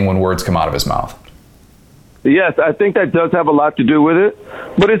he's saying when words come out of his mouth? Yes, I think that does have a lot to do with it,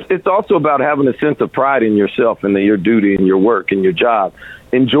 but it's also about having a sense of pride in yourself and your duty and your work and your job,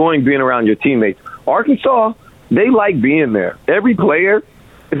 enjoying being around your teammates. Arkansas, they like being there. Every player,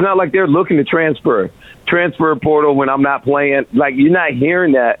 it's not like they're looking to transfer portal when I'm not playing. Like, you're not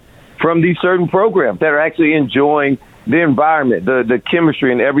hearing that from these certain programs that are actually enjoying the environment, the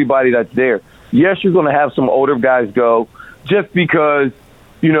chemistry, and everybody that's there. Yes, you're going to have some older guys go just because,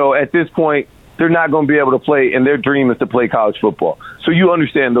 at this point, they're not going to be able to play, and their dream is to play college football. So you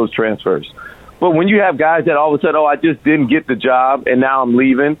understand those transfers. But when you have guys that all of a sudden, I just didn't get the job, and now I'm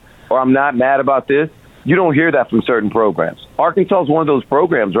leaving, or I'm not mad about this, you don't hear that from certain programs. Arkansas is one of those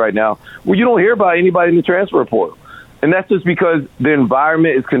programs right now where you don't hear about anybody in the transfer portal. And that's just because the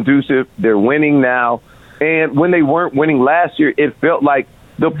environment is conducive. They're winning now. And when they weren't winning last year, it felt like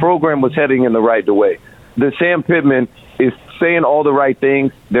the program was heading in the right way. The Sam Pittman is saying all the right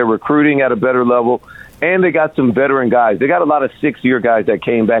things. They're recruiting at a better level. And they got some veteran guys. They got a lot of six-year guys that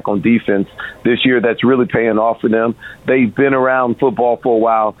came back on defense this year that's really paying off for them. They've been around football for a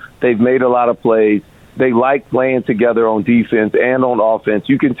while. They've made a lot of plays. They like playing together on defense and on offense.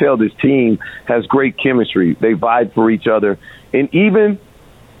 You can tell this team has great chemistry. They vibe for each other. And even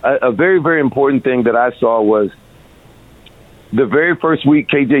a very, very important thing that I saw was the very first week,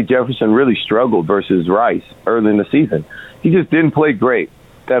 KJ Jefferson really struggled versus Rice early in the season. He just didn't play great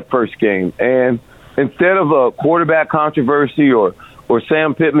that first game. And instead of a quarterback controversy or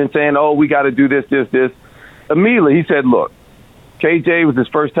Sam Pittman saying, oh, we got to do this, immediately he said, look, KJ was his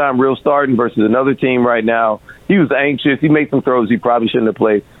first time real starting versus another team right now. He was anxious. He made some throws he probably shouldn't have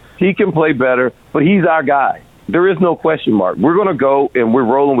played. He can play better, but he's our guy. There is no question mark. We're going to go, and we're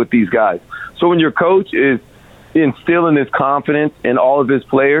rolling with these guys. So when your coach is instilling this confidence in all of his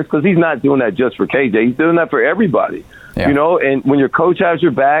players, because he's not doing that just for KJ. He's doing that for everybody. Yeah. And when your coach has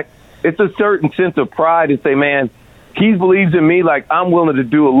your back, it's a certain sense of pride to say, man, he believes in me. Like, I'm willing to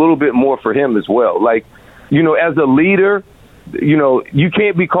do a little bit more for him as well. Like, as a leader, you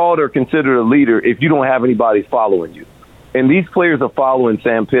can't be called or considered a leader if you don't have anybody following you. And these players are following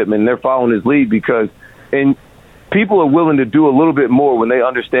Sam Pittman. They're following his lead and people are willing to do a little bit more when they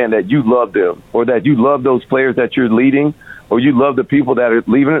understand that you love them or that you love those players that you're leading or you love the people that are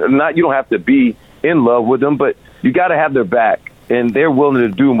leaving. You don't have to be in love with them, but you got to have their back. And they're willing to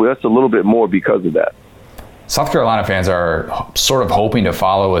do with us a little bit more because of that. South Carolina fans are sort of hoping to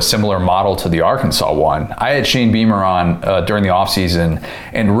follow a similar model to the Arkansas one. I had Shane Beamer on during the offseason,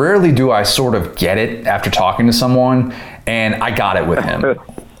 and rarely do I sort of get it after talking to someone, and I got it with him.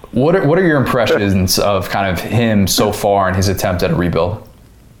 What are your impressions of kind of him so far in his attempt at a rebuild?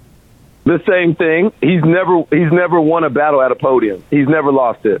 The same thing. He's never won a battle at a podium. He's never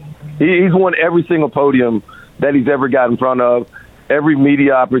lost it. He's won every single podium that he's ever got in front of. Every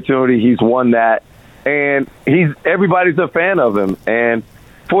media opportunity, he's won that. And everybody's a fan of him. And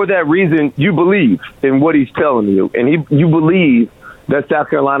for that reason, you believe in what he's telling you. And you believe that South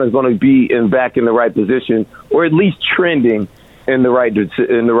Carolina is going to be back in the right position, or at least trending in the right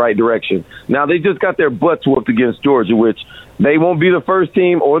direction. Now, they just got their butts whooped against Georgia, which they won't be the first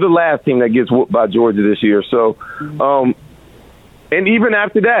team or the last team that gets whooped by Georgia this year. So, and even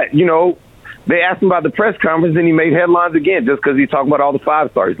after that, they asked him about the press conference, and he made headlines again just because he's talking about all the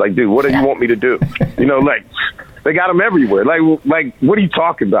 5-stars. Like, dude, what do you want me to do? They got him everywhere. Like, what are you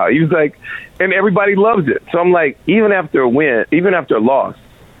talking about? He was like, and everybody loves it. So I'm like, even after a win, even after a loss,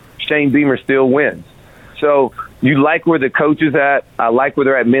 Shane Beamer still wins. So you like where the coach is at. I like where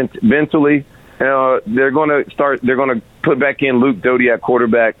they're at mentally. They're going to put back in Luke Doty at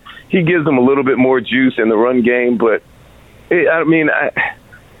quarterback. He gives them a little bit more juice in the run game, but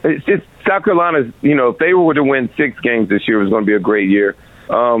it's South Carolina's, if they were to win 6 games this year, it was going to be a great year.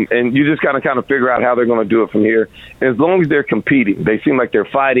 And you just got to kind of figure out how they're going to do it from here. And as long as they're competing, they seem like they're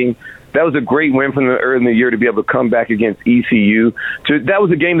fighting. That was a great win from early in the year to be able to come back against ECU. That was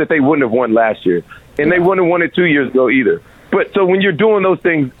a game that they wouldn't have won last year. And they wouldn't have won it 2 years ago either. But so when you're doing those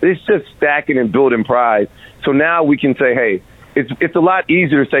things, it's just stacking and building pride. So now we can say, hey, it's a lot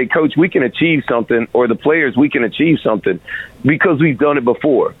easier to say, Coach, we can achieve something, or the players, we can achieve something because we've done it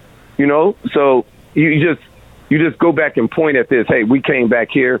before. So you just You just go back and point at this. Hey, we came back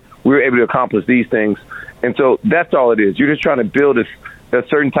here. We were able to accomplish these things. And so that's all it is. You're just trying to build a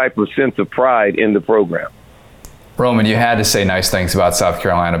certain type of sense of pride in the program. Roman, you had to say nice things about South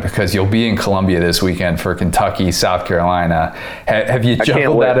Carolina because you'll be in Columbia this weekend for Kentucky, South Carolina. Have you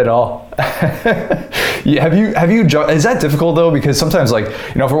juggled that at all? Have you? Is that difficult though? Because sometimes, like,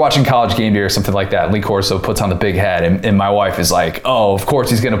 if we're watching College Game Day or something like that, Lee Corso puts on the big head, and my wife is like, "Oh, of course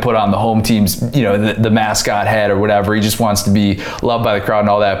he's going to put on the home team's, the mascot head or whatever. He just wants to be loved by the crowd and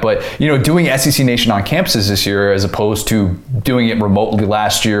all that." But doing SEC Nation on campuses this year, as opposed to doing it remotely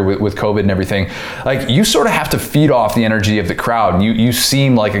last year with COVID and everything, like, you sort of have to feed off the energy of the crowd. And you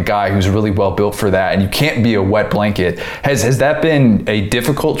seem like a guy who's really well built for that, and you can't be a wet blanket. Has that been a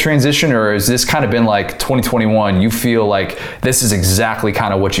difficult transition, or has this kind of been like 2021? You feel like this is exactly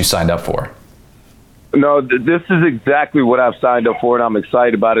kind of what you signed up for? No, this is exactly what I've signed up for, and I'm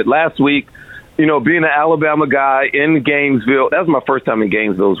excited about it. Last week, being an Alabama guy in Gainesville, that was my first time in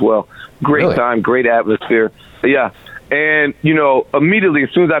Gainesville as well. Great time, great atmosphere. Yeah. And, immediately as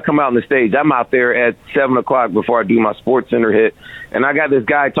soon as I come out on the stage, I'm out there at 7 o'clock before I do my Sports Center hit. And I got this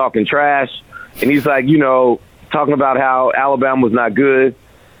guy talking trash, and he's like, talking about how Alabama was not good.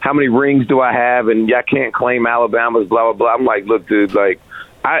 How many rings do I have? And I can't claim Alabama's blah, blah, blah. I'm like, look, dude, like,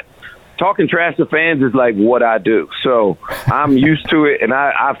 talking trash to fans is like what I do. So I'm used to it, and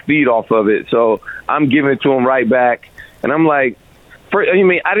I feed off of it. So I'm giving it to him right back. And I'm like, I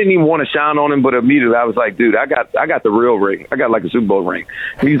didn't even want to shine on him, but immediately I was like, dude, I got the real ring. I got like a Super Bowl ring.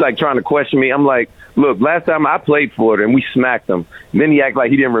 And he's like trying to question me. I'm like, look, last time I played Florida and we smacked them. And then he acted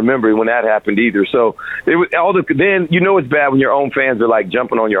like he didn't remember when that happened either. So it was then it's bad when your own fans are like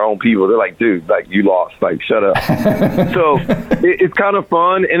jumping on your own people. They're like, dude, like, you lost, like, shut up. So it's kind of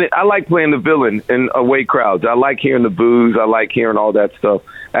fun, and I like playing the villain in away crowds. I like hearing the boos. I like hearing all that stuff.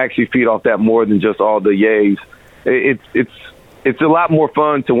 I actually feed off that more than just all the yays. It's a lot more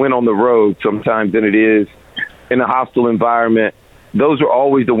fun to win on the road sometimes than it is in a hostile environment. Those are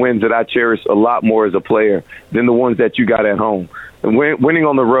always the wins that I cherish a lot more as a player than the ones that you got at home. And winning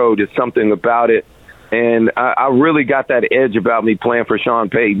on the road is something about it. And I really got that edge about me playing for Sean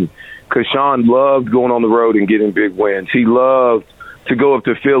Payton, because Sean loved going on the road and getting big wins. He loved to go up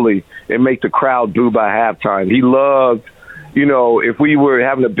to Philly and make the crowd boo by halftime. He loved, if we were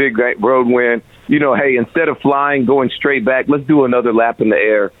having a big road win, hey, instead of flying, going straight back, let's do another lap in the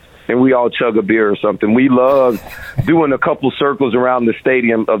air and we all chug a beer or something. We loved doing a couple circles around the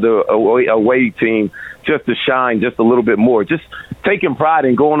stadium of the away team just to shine just a little bit more. Just taking pride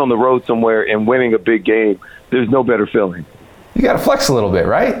in going on the road somewhere and winning a big game. There's no better feeling. You got to flex a little bit,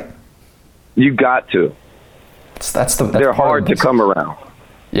 right? You got to. They're hard to come around.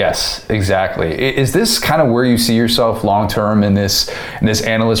 Yes, exactly. Is this kind of where you see yourself long term in this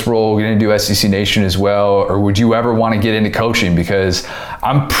analyst role, getting to do SEC Nation as well, or would you ever want to get into coaching? Because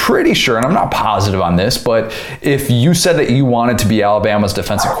I'm pretty sure, and I'm not positive on this, but if you said that you wanted to be Alabama's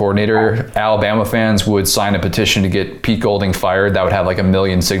defensive coordinator, Alabama fans would sign a petition to get Pete Golding fired. That would have like 1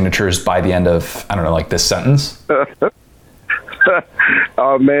 million signatures by the end of, I don't know, like this sentence.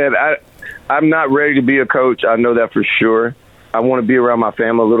 Oh man, I'm not ready to be a coach. I know that for sure. I want to be around my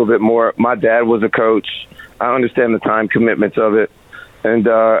family a little bit more. My dad was a coach. I understand the time commitments of it. And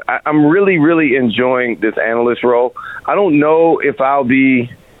I'm really, really enjoying this analyst role. I don't know if I'll be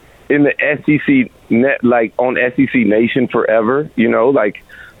in the SEC net, like on SEC Nation forever. Like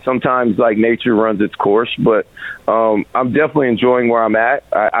sometimes like nature runs its course, but I'm definitely enjoying where I'm at.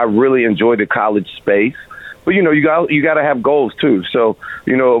 I really enjoy the college space. But, you got to have goals too. So,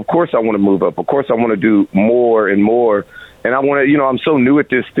 of course I want to move up. Of course I want to do more and more. And I want to, I'm so new at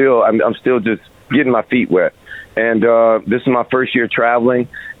this still. I'm still just getting my feet wet. And this is my first year traveling,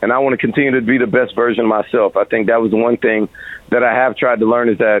 and I want to continue to be the best version of myself. I think that was the one thing that I have tried to learn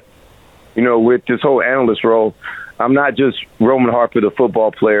is that, with this whole analyst role, I'm not just Roman Harper, the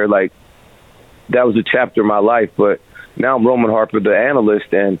football player. Like, that was a chapter of my life, but now I'm Roman Harper, the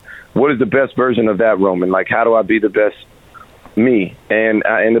analyst, and what is the best version of that Roman? Like, how do I be the best me? And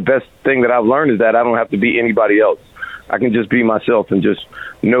the best thing that I've learned is that I don't have to be anybody else. I can just be myself and just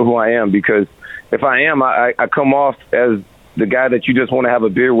know who I am, because if I am, I come off as the guy that you just want to have a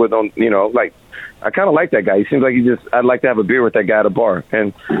beer with on, like, I kind of like that guy. He seems like I'd like to have a beer with that guy at a bar.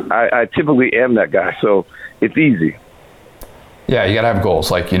 And I typically am that guy. So it's easy. Yeah, you got to have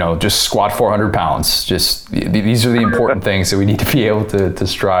goals, like, just squat 400 pounds. Just these are the important things that we need to be able to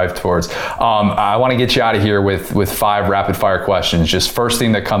strive towards. I want to get you out of here with 5 rapid fire questions. Just first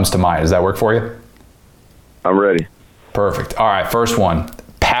thing that comes to mind. Does that work for you? I'm ready. Perfect. All right, first one.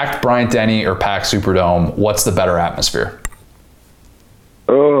 Packed Bryant-Denny or packed Superdome, what's the better atmosphere?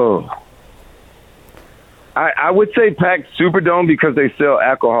 Oh. I I would say packed Superdome because they sell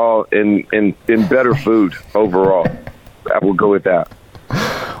alcohol and better food overall. I will go with that.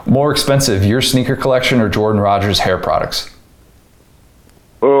 More expensive, your sneaker collection or Jordan Rodgers hair products?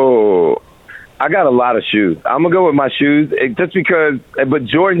 Oh, I got a lot of shoes. I'm going to go with my shoes just because, but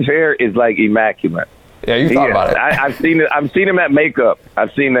Jordan's hair is like immaculate. Yeah, you thought about it. I've seen him at makeup.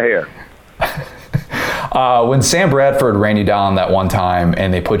 I've seen the hair. When Sam Bradford ran you down that one time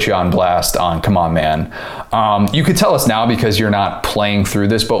and they put you on blast on Come On Man, you could tell us now because you're not playing through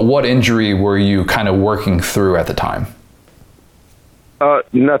this, but what injury were you kind of working through at the time?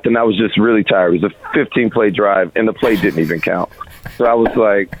 Nothing. I was just really tired. It was a 15-play drive, and the play didn't even count. So I was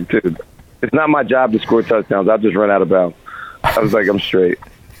like, dude, it's not my job to score touchdowns. I'll just run out of bounds. I was like, I'm straight.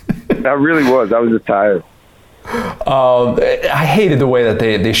 I really was. I was just tired. I hated the way that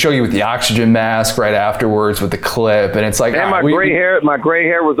they show you with the oxygen mask right afterwards with the clip, and it's like, and my gray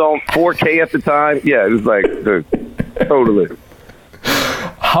hair was on 4K at the time. Yeah, it was like, dude, totally.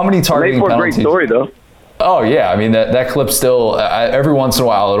 How many targeting penalties? Great story though. Oh yeah, I mean that clip still every once in a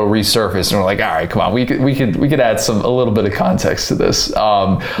while it'll resurface, and we're like, all right, come on, we could add a little bit of context to this.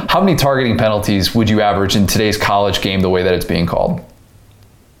 How many targeting penalties would you average in today's college game, the way that it's being called?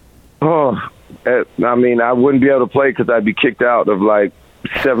 Oh, I mean, I wouldn't be able to play because I'd be kicked out of like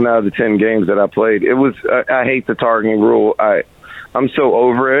 7 out of the 10 games that I played. It was I hate the targeting rule. I'm so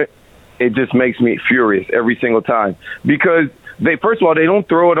over it. It just makes me furious every single time because first of all, they don't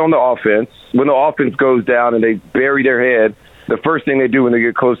throw it on the offense. When the offense goes down and they bury their head, the first thing they do when they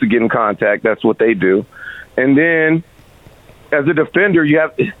get close to getting contact, that's what they do. And then as a defender,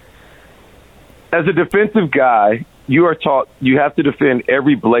 as a defensive guy, you are taught you have to defend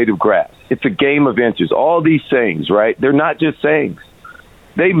every blade of grass. It's a game of inches. All these sayings, right? They're not just sayings.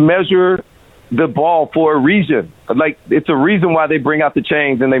 They measure the ball for a reason. Like, it's a reason why they bring out the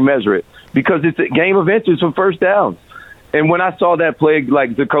chains and they measure it, because it's a game of inches for first downs. And when I saw that play,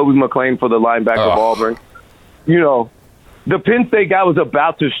 like Jacoby McClain for the linebacker of Auburn, the Penn State guy was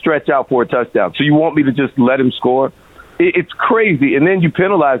about to stretch out for a touchdown. So you want me to just let him score? It's crazy. And then you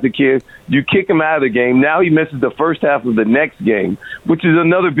penalize the kid. You kick him out of the game. Now he misses the first half of the next game, which is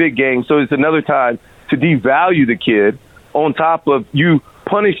another big game. So it's another time to devalue the kid on top of you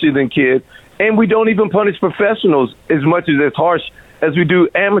punishing the kid. And we don't even punish professionals as much as harsh as we do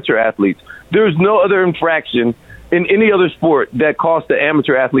amateur athletes. There's no other infraction in any other sport that costs the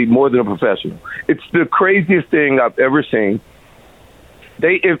amateur athlete more than a professional. It's the craziest thing I've ever seen.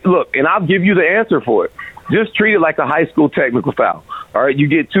 Look, and I'll give you the answer for it. Just treat it like a high school technical foul. All right, you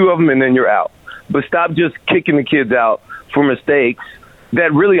get 2 of them and then you're out. But stop just kicking the kids out for mistakes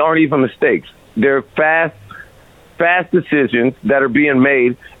that really aren't even mistakes. They're fast decisions that are being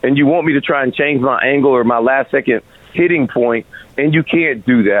made, and you want me to try and change my angle or my last second hitting point, and you can't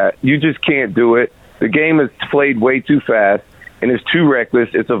do that. You just can't do it. The game is played way too fast, and it's too reckless.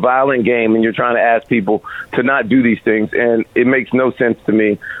 It's a violent game, and you're trying to ask people to not do these things, and it makes no sense to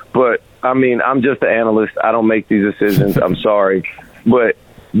me. But, I mean, I'm just an analyst. I don't make these decisions. I'm sorry. But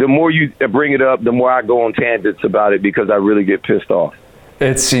the more you bring it up, the more I go on tangents about it because I really get pissed off.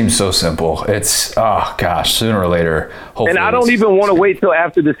 It seems so simple. It's, oh, gosh, sooner or later. Hopefully. And I don't even want to wait till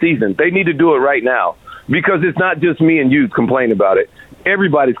after the season. They need to do it right now because it's not just me and you complaining about it.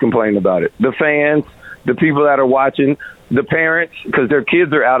 Everybody's complaining about it. The fans, the people that are watching, the parents, because their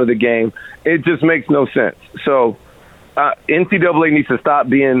kids are out of the game. It just makes no sense. So NCAA needs to stop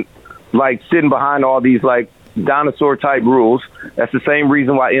being, like, sitting behind all these, like, dinosaur-type rules. That's the same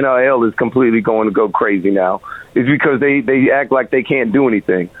reason why NIL is completely going to go crazy now. It's because they act like they can't do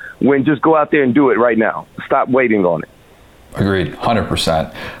anything. When just go out there and do it right now. Stop waiting on it. Agreed,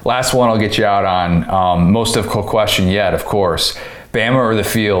 100%. Last one I'll get you out on. Most difficult question yet, of course. Bama or the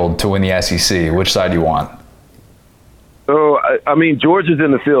field to win the SEC? Which side do you want? Oh, I mean, Georgia's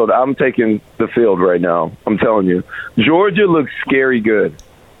in the field. I'm taking the field right now. I'm telling you. Georgia looks scary good.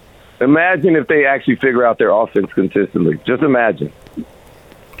 Imagine if they actually figure out their offense consistently. Just imagine.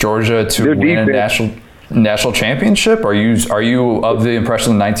 Georgia to win a national championship? Are you of the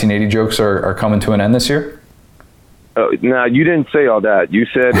impression the 1980 jokes are coming to an end this year? Now, you didn't say all that. You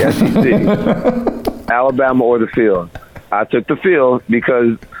said SEC, Alabama or the field. I took the field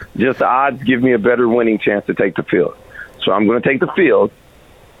because just the odds give me a better winning chance to take the field. So I'm going to take the field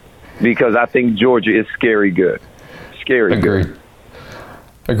because I think Georgia is scary good. Scary good.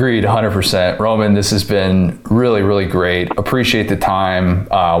 Agreed, 100%. Roman, this has been really, really great. Appreciate the time.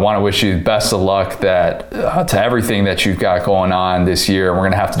 I want to wish you best of luck to everything that you've got going on this year. We're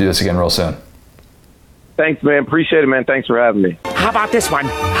going to have to do this again real soon. Thanks, man. Appreciate it, man. Thanks for having me. How about this one?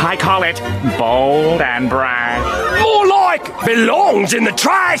 I call it bold and brash. More like belongs in the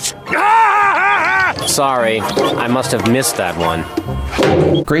trash. Sorry, I must have missed that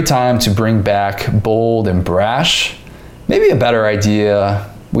one. Great time to bring back bold and brash. Maybe a better idea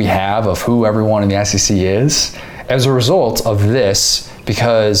we have of who everyone in the SEC is as a result of this,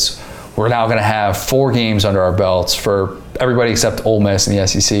 because we're now going to have 4 games under our belts for everybody except Ole Miss in the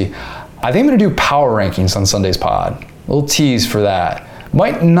SEC. I think I'm going to do power rankings on Sunday's pod. A little tease for that.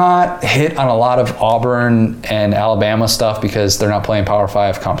 Might not hit on a lot of Auburn and Alabama stuff because they're not playing Power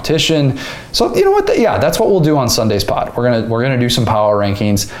 5 competition. So you know what? That's what we'll do on Sunday's pod. We're gonna do some power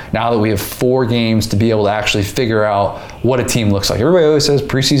rankings now that we have 4 games to be able to actually figure out what a team looks like. Everybody always says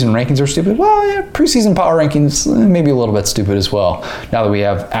preseason rankings are stupid. Well, yeah, preseason power rankings maybe a little bit stupid as well. Now that we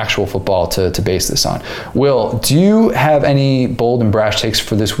have actual football to base this on. Will, do you have any bold and brash takes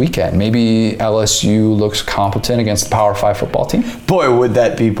for this weekend? Maybe LSU looks competent against the Power 5 football team. Boy, would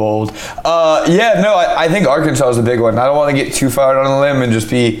that be bold. I think Arkansas is a big one. I don't want to get too far on a limb and just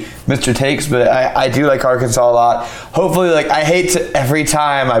be Mr. Takes, but I do like Arkansas a lot. Hopefully, I hate to, every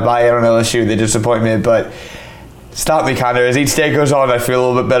time I buy in on LSU, they disappoint me, but stop me, Connor. As each day goes on, I feel a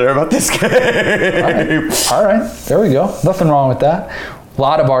little bit better about this game. All right. There we go. Nothing wrong with that. A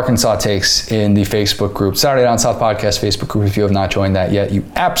lot of Arkansas takes in the Facebook group, Saturday Down South Podcast Facebook group. If you have not joined that yet, you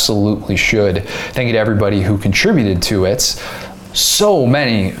absolutely should. Thank you to everybody who contributed to it. So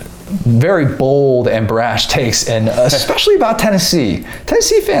many very bold and brash takes, and especially about Tennessee.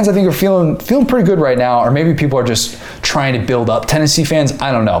 Tennessee fans, I think, are feeling pretty good right now, or maybe people are just trying to build up Tennessee fans.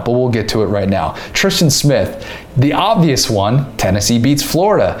 I don't know, but we'll get to it right now. Tristan Smith, the obvious one, Tennessee beats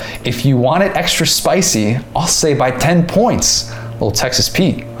Florida. If you want it extra spicy, I'll say by 10 points. Little Texas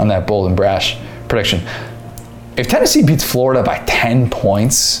Pete on that bold and brash prediction. If Tennessee beats Florida by 10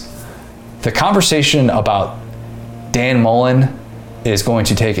 points, the conversation about Dan Mullen is going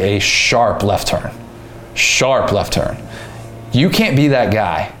to take a sharp left turn. Sharp left turn. You can't be that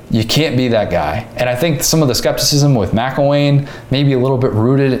guy. You can't be that guy. And I think some of the skepticism with McElwain may be a little bit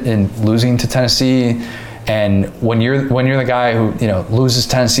rooted in losing to Tennessee. And when you're the guy who loses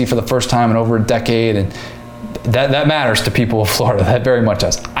Tennessee for the first time in over a decade, and that matters to people of Florida. That very much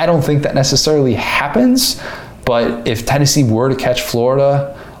does. I don't think that necessarily happens, but if Tennessee were to catch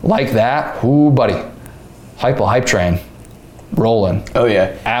Florida like that, ooh, buddy, hype train. Rolling. Oh,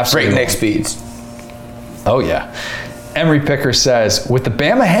 yeah. Absolutely. Breakneck speeds. Oh, yeah. Emery Picker says, with the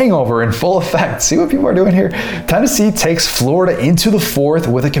Bama hangover in full effect, see what people are doing here? Tennessee takes Florida into the 4th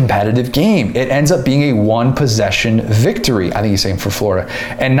with a competitive game. It ends up being a 1-possession victory. I think he's saying for Florida.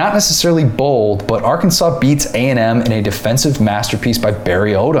 And not necessarily bold, but Arkansas beats A&M in a defensive masterpiece by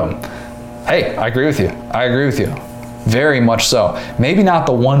Barry Odom. Hey, I agree with you. Very much so. Maybe not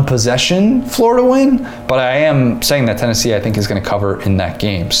the 1-possession Florida win, but I am saying that Tennessee, I think, is going to cover in that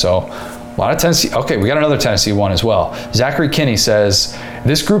game. So a lot of Tennessee. Okay, we got another Tennessee one as well. Zachary Kinney says,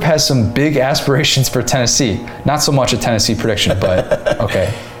 this group has some big aspirations for Tennessee. Not so much a Tennessee prediction, but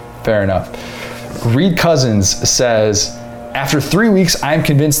okay, fair enough. Reed Cousins says, after 3 weeks, I'm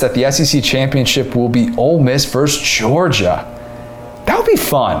convinced that the SEC championship will be Ole Miss versus Georgia. That would be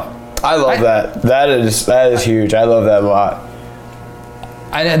fun. I love that. That is huge. I love that a lot.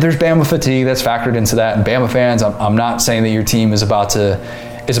 And there's Bama fatigue that's factored into that. And Bama fans, I'm not saying that your team is about to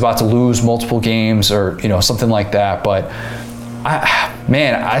lose multiple games or something like that. But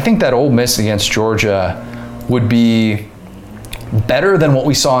I think that Ole Miss against Georgia would be better than what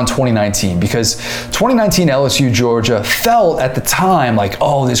we saw in 2019, because 2019 LSU Georgia felt at the time like,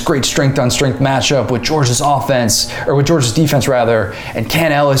 oh, this great strength on strength matchup with Georgia's offense, or with Georgia's defense rather, and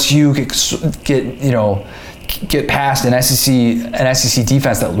can LSU get past an SEC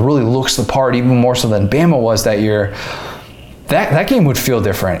defense that really looks the part even more so than Bama was that year. That game would feel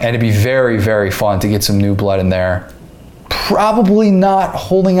different, and it'd be very, very fun to get some new blood in there. Probably not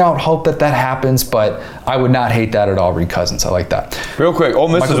holding out hope that happens, but I would not hate that at all. Reed Cousins, I like that. Real quick, Ole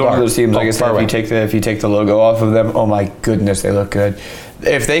Miss Michael is one Dark. of those teams. Like I said, if you take the logo off of them, oh my goodness, they look good.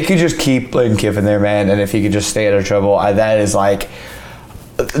 If they could just keep Lane Kiffin there, man, and if he could just stay out of trouble, that is like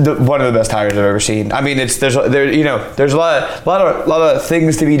one of the best hires I've ever seen. I mean, there's a lot of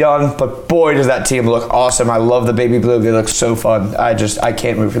things to be done, but boy, does that team look awesome. I love the baby blue. They look so fun. I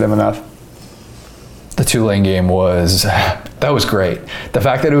can't root for them enough. The Tulane game was great. The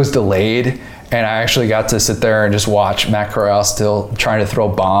fact that it was delayed, and I actually got to sit there and just watch Matt Corral still trying to throw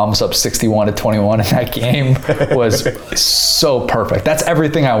bombs up 61-21 in that game was so perfect. That's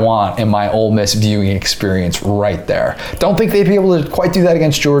everything I want in my Ole Miss viewing experience right there. Don't think they'd be able to quite do that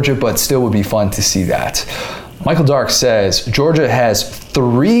against Georgia, but still would be fun to see that. Michael Dark says, Georgia has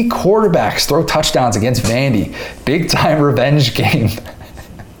 3 quarterbacks throw touchdowns against Vandy. Big time revenge game.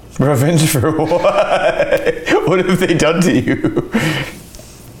 Revenge for what? What have they done to you?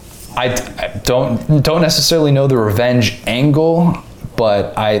 I don't necessarily know the revenge angle,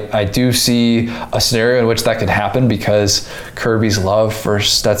 but I do see a scenario in which that could happen because Kirby's love for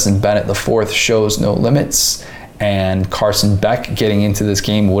Stetson Bennett IV shows no limits, and Carson Beck getting into this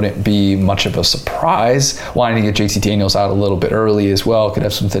game wouldn't be much of a surprise. Wanting to get JT Daniels out a little bit early as well could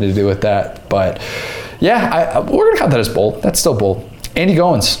have something to do with that. But yeah, we're going to count that as bold. That's still bold. Andy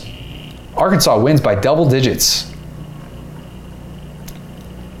Goins, Arkansas wins by double digits.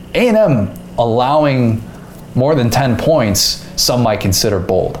 A&M allowing more than 10 points, some might consider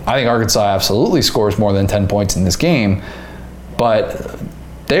bold. I think Arkansas absolutely scores more than 10 points in this game, but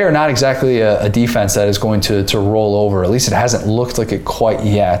they are not exactly a defense that is going to roll over. At least it hasn't looked like it quite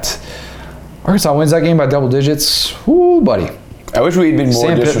yet. Arkansas wins that game by double digits. Woo, buddy. I wish we'd been more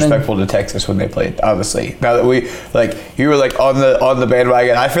Sam disrespectful to Texas when they played, honestly. Now that you were on the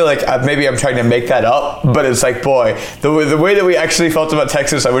bandwagon, I feel like maybe I'm trying to make that up, but it's like, boy, the way that we actually felt about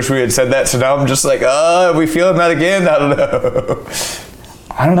Texas, I wish we had said that. So now I'm just like, are we feeling that again?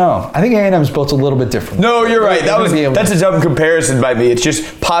 I don't know. I think A&M's built a little bit different. No, you're right. That's a dumb comparison by me. It's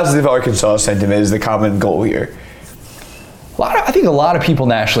just positive Arkansas sentiment is the common goal here. I think a lot of people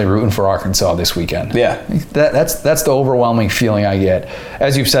nationally rooting for Arkansas this weekend. Yeah. That's the overwhelming feeling I get.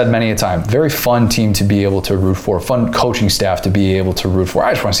 As you've said many a time, very fun team to be able to root for, fun coaching staff to be able to root for.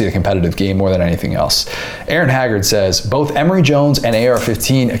 I just want to see a competitive game more than anything else. Aaron Haggard says, both Emory Jones and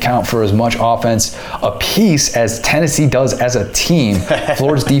AR-15 account for as much offense apiece as Tennessee does as a team.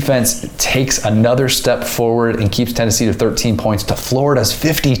 Florida's defense takes another step forward and keeps Tennessee to 13 points to Florida's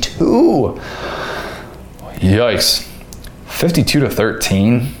 52. Yikes.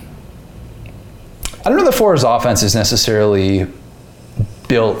 52-13. I don't know that Florida's offense is necessarily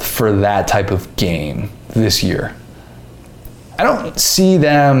built for that type of game this year. I don't see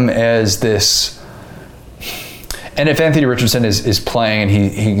them as this. And if Anthony Richardson is playing and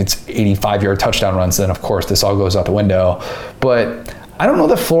he gets 85-yard touchdown runs, then of course this all goes out the window. But I don't know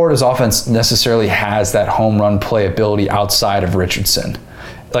that Florida's offense necessarily has that home run playability outside of Richardson.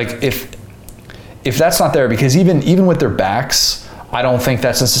 Like if that's not there, because even with their backs, I don't think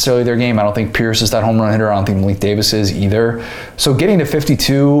that's necessarily their game. I don't think Pierce is that home run hitter. I don't think Malik Davis is either. So getting to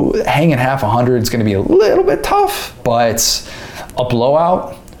 52, hanging half 100 is going to be a little bit tough, but a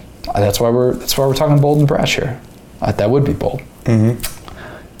blowout, that's why we're talking bold and brash here. That would be bold.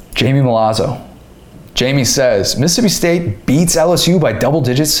 Mm-hmm. Jamie Milazzo. Jamie says, Mississippi State beats LSU by double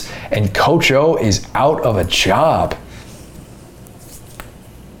digits and Coach O is out of a job.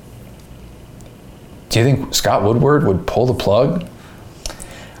 Do you think Scott Woodward would pull the plug?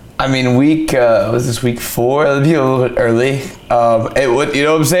 I mean, was this week 4? That'd be a little bit early. It would, you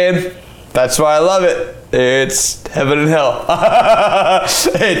know what I'm saying? That's why I love it. It's heaven and hell.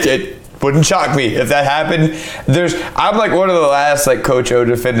 It wouldn't shock me if that happened. I'm like one of the last like Coach O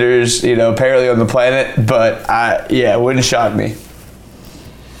defenders, apparently on the planet, but it wouldn't shock me.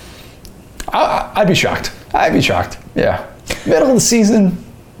 I'd be shocked. Yeah. Middle of the season.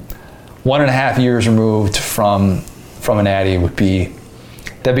 1.5 years removed from an Natty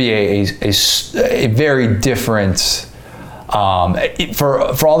that'd be a very different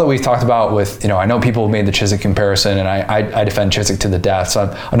for all that we've talked about with I know people have made the Chizik comparison and I defend Chizik to the death,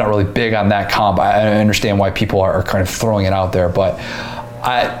 so I'm not really big on that comp. I understand why people are kind of throwing it out there, but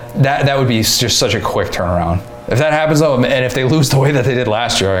that would be just such a quick turnaround. If that happens, though, and if they lose the way that they did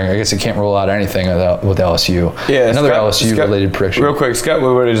last year, I guess you can't rule out anything with LSU. Yeah, another LSU-related prediction. Real quick, Scott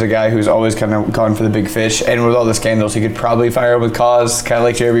Woodward is a guy who's always kind of gone for the big fish, and with all the scandals, he could probably fire him with cause, kind of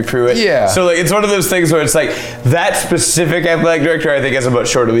like Jeremy Pruitt. Yeah. So it's one of those things where it's like that specific athletic director, I think, has a much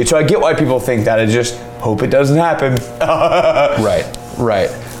shorter lead. So I get why people think that. I just hope it doesn't happen.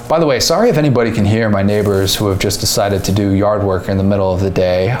 Right. By the way, sorry if anybody can hear my neighbors who have just decided to do yard work in the middle of the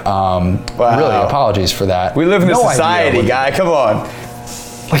day. Wow. Really, apologies for that. We live in a society, guy. Come on.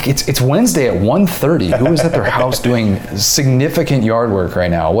 Like, it's Wednesday at 1:30. Who is at their house doing significant yard work right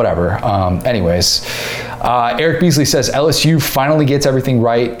now? Whatever. Anyways, Eric Beasley says LSU finally gets everything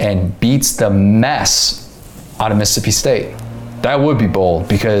right and beats the mess out of Mississippi State. That would be bold,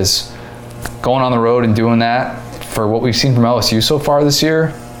 because going on the road and doing that for what we've seen from LSU so far this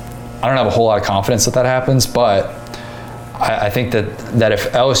year, I don't have a whole lot of confidence that happens, but I think that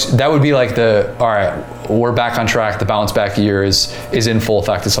if LSU, that would be like all right, we're back on track, the bounce back year is in full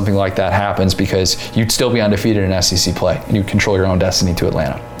effect if something like that happens, because you'd still be undefeated in SEC play and you control your own destiny to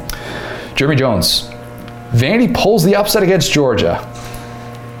Atlanta. Jeremy Jones. Vandy pulls the upset against Georgia.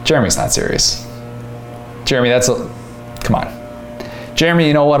 Jeremy's not serious. Jeremy, come on. Jeremy,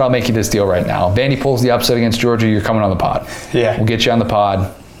 you know what? I'll make you this deal right now. Vandy pulls the upset against Georgia. You're coming on the pod. Yeah. We'll get you on the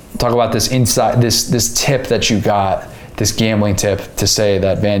pod. Talk about this tip that you got this gambling tip to say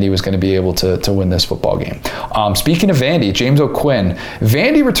that Vandy was going to be able to win this football game. Speaking of Vandy, James O'Quinn.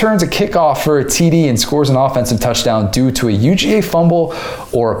 Vandy returns a kickoff for a TD and scores an offensive touchdown due to a UGA fumble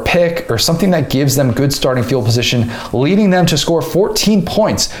or a pick or something that gives them good starting field position, leading them to score 14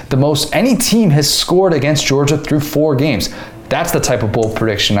 points, the most any team has scored against Georgia through 4 games. That's the type of bold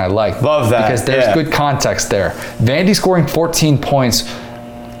prediction I like. Love that. Because there's good context there. Vandy scoring 14 points.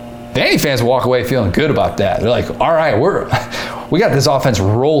 Vandy fans walk away feeling good about that. They're like, all right, we got this offense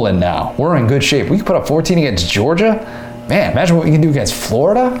rolling now. We're in good shape. We can put up 14 against Georgia. Man, imagine what we can do against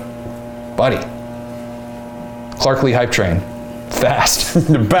Florida. Buddy. Clark Lee hype train. Fast.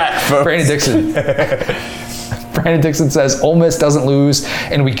 Back, folks. Brandon Dixon. Brandon Dixon says, Ole Miss doesn't lose,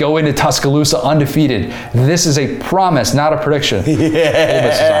 and we go into Tuscaloosa undefeated. This is a promise, not a prediction. Yeah. Ole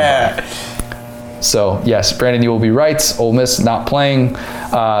Miss is on by. So, yes, Brandon, you will be right. Ole Miss not playing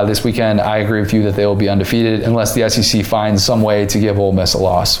this weekend. I agree with you that they will be undefeated unless the SEC finds some way to give Ole Miss a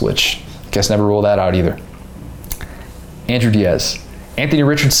loss, which I guess never rule that out either. Andrew Diaz. Anthony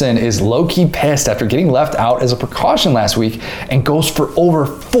Richardson is low-key pissed after getting left out as a precaution last week and goes for over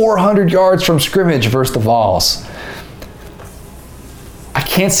 400 yards from scrimmage versus the Vols. I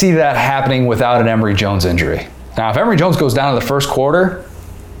can't see that happening without an Emory Jones injury. Now, if Emory Jones goes down in the first quarter,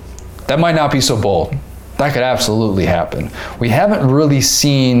 that might not be so bold. That could absolutely happen. We haven't really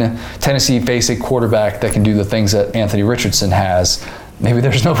seen Tennessee face a quarterback that can do the things that Anthony Richardson has. Maybe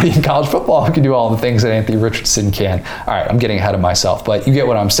there's nobody in college football who can do all the things that Anthony Richardson can. All right, I'm getting ahead of myself, but you get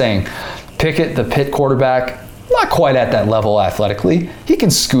what I'm saying. Pickett, the Pitt quarterback, not quite at that level athletically. He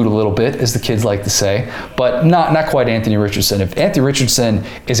can scoot a little bit, as the kids like to say, but not quite Anthony Richardson. If Anthony Richardson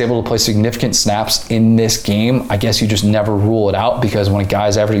is able to play significant snaps in this game, I guess you just never rule it out, because when a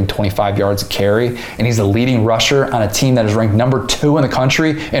guy's averaging 25 yards a carry and he's the leading rusher on a team that is ranked number 2 in the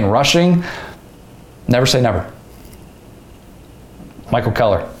country in rushing, never say never. Michael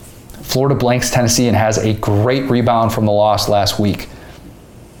Keller. Florida blanks Tennessee and has a great rebound from the loss last week.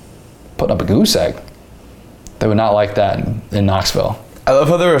 Putting up a goose egg. They would not like that in Knoxville. I love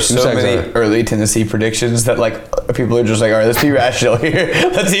how there are so many early Tennessee predictions that like people are just like, all right, let's be rational here.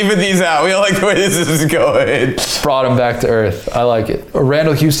 Let's even these out. We don't like the way this is going. Brought him back to earth. I like it.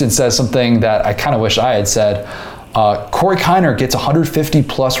 Randall Houston says something that I kind of wish I had said. Corey Kiner gets 150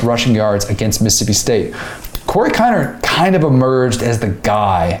 plus rushing yards against Mississippi State. Corey Kiner kind of emerged as the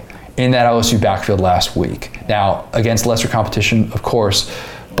guy in that LSU backfield last week. Now, against lesser competition, of course,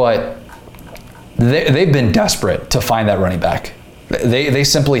 but they've been desperate to find that running back. They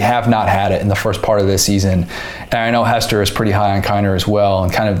simply have not had it in the first part of this season. And I know Hester is pretty high on Kiner as well,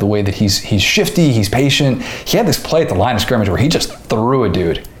 and kind of the way that he's shifty, he's patient. He had this play at the line of scrimmage where he just threw a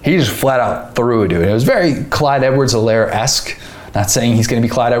dude. He just flat out threw a dude. It was very Clyde Edwards-Helaire-esque. Not saying he's going to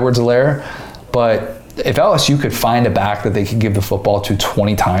be Clyde Edwards-Helaire, but if LSU could find a back that they could give the football to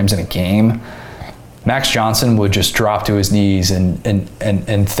 20 times in a game, Max Johnson would just drop to his knees and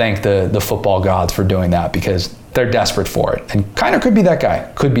thank the football gods for doing that, because they're desperate for it. And Kiner could be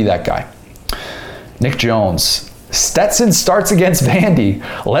that guy. Nick Jones. Stetson starts against Vandy,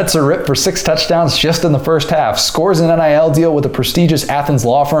 lets a rip for 6 touchdowns just in the first half, scores an NIL deal with a prestigious Athens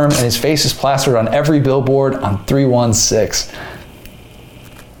law firm, and his face is plastered on every billboard on 316.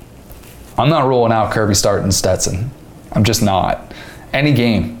 I'm not ruling out Kirby starting Stetson. I'm just not. Any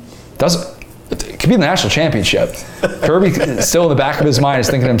game. It could be the national championship. Kirby, still in the back of his mind, is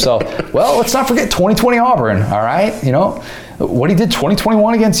thinking to himself, well, let's not forget 2020 Auburn, all right? You know, what he did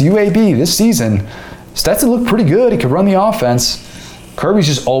 2021 against UAB this season, Stetson looked pretty good. He could run the offense. Kirby's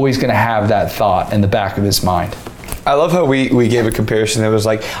just always going to have that thought in the back of his mind. I love how we gave a comparison that was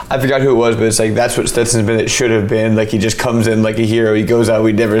like, I forgot who it was, but it's like, that's what Stetson Bennett should have been. Like, he just comes in like a hero. He goes out,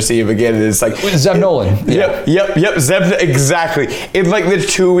 we never see him again. And it's like Zeb Nolan. Yep. Zeb, exactly. In like the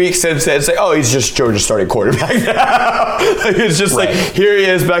 2 weeks since then, it's like, oh, he's just Georgia's starting quarterback now. Like, it's just right. Like, here he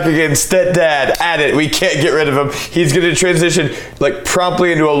is back again, Stet Dad at it. We can't get rid of him. He's going to transition like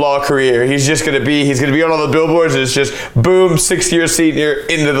promptly into a law career. He's going to be on all the billboards. And it's just boom, 6-year senior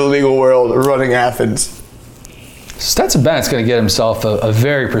into the legal world, running Athens. Stetson Bennett's going to get himself a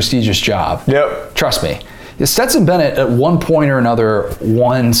very prestigious job. Yep. Trust me. Stetson Bennett, at one point or another,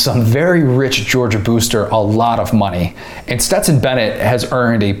 won some very rich Georgia booster a lot of money. And Stetson Bennett has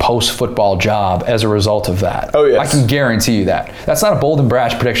earned a post-football job as a result of that. Oh, yes. I can guarantee you that. That's not a bold and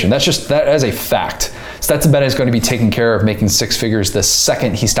brash prediction. That is a fact. Stetson Bennett is going to be taking care of making 6 figures the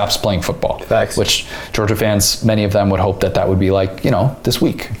second he stops playing football. Facts. Which Georgia fans, many of them would hope that would be like, this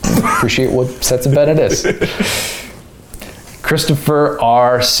week. Appreciate what Stetson Bennett is. Christopher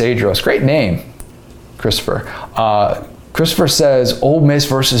R. Cedros. Great name, Christopher. Christopher says Ole Miss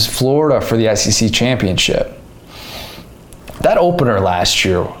versus Florida for the SEC championship. that opener last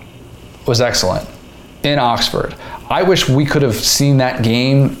year was excellent in Oxford. I wish we could have seen that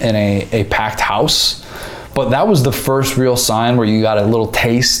game in a packed house, but that was the first real sign where you got a little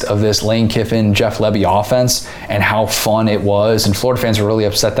taste of this Lane Kiffin, Jeff Lebby offense and how fun it was. And Florida fans were really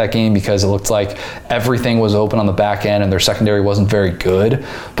upset that game because it looked like everything was open on the back end and their secondary wasn't very good.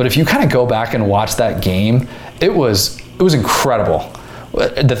 But if you kind of go back and watch that game, it was incredible.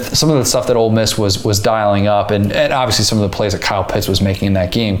 Some of the stuff that Ole Miss was dialing up, and obviously some of the plays that Kyle Pitts was making in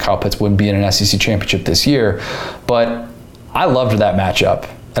that game. Kyle Pitts wouldn't be in an SEC championship this year, but I loved that matchup,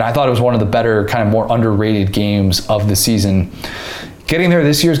 and I thought it was one of the better, kind of more underrated games of the season. Getting there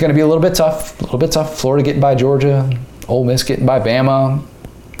this year is going to be a little bit tough. Florida getting by Georgia, Ole Miss getting by Bama.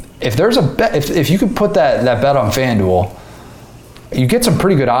 If there's a bet, if you could put that bet on FanDuel, you get some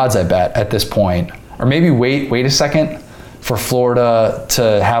pretty good odds, I bet, at this point. Or maybe wait a second for Florida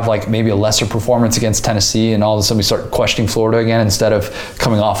to have like maybe a lesser performance against Tennessee, and all of a sudden we start questioning Florida again instead of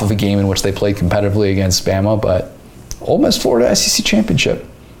coming off of a game in which they played competitively against Bama. But Ole Miss Florida SEC championship,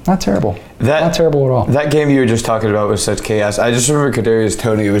 not terrible. Not terrible at all. That game you were just talking about was such chaos. I just remember Kadarius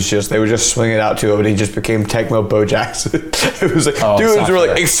Toney they were just swinging out to him, and he just became Tecmo Bo Jackson. It was like dudes were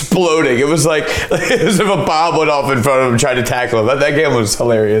like exploding. It was like as if a bomb went off in front of him trying to tackle him. That game was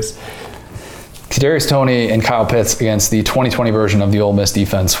hilarious. Kadarius Toney and Kyle Pitts against the 2020 version of the Ole Miss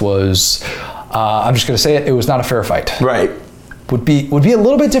defense was, I'm just going to say it was not a fair fight. Right. Would be a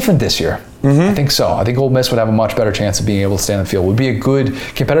little bit different this year. Mm-hmm. I think so. I think Ole Miss would have a much better chance of being able to stay on the field. Would be a good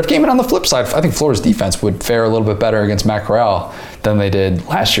competitive game. And on the flip side, I think Florida's defense would fare a little bit better against Matt Corral than they did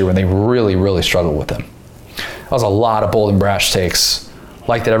last year when they really, really struggled with him. That was a lot of bold and brash takes.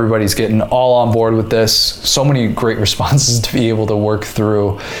 Like that everybody's getting all on board with this. So many great responses to be able to work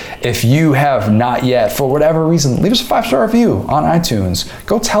through. If you have not yet, for whatever reason, leave us a 5-star review on iTunes.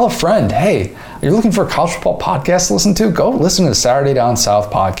 Go tell a friend, hey, you're looking for a college football podcast to listen to? Go listen to the Saturday Down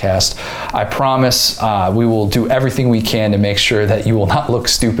South podcast. I promise we will do everything we can to make sure that you will not look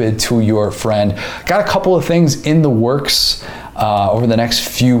stupid to your friend. Got a couple of things in the works. Over the next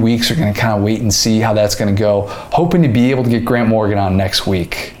few weeks, we're going to kind of wait and see how that's going to go. Hoping to be able to get Grant Morgan on next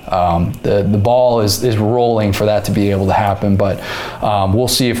week. The ball is rolling for that to be able to happen, but we'll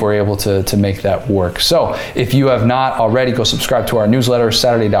see if we're able to make that work. So if you have not already, go subscribe to our newsletter,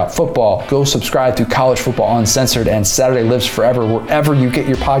 Saturday.Football. Go subscribe to College Football Uncensored and Saturday Lives Forever, wherever you get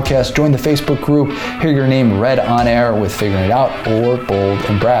your podcast. Join the Facebook group. Hear your name read on air with Figuring It Out or Bold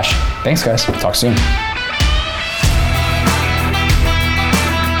and Brash. Thanks, guys. Talk soon.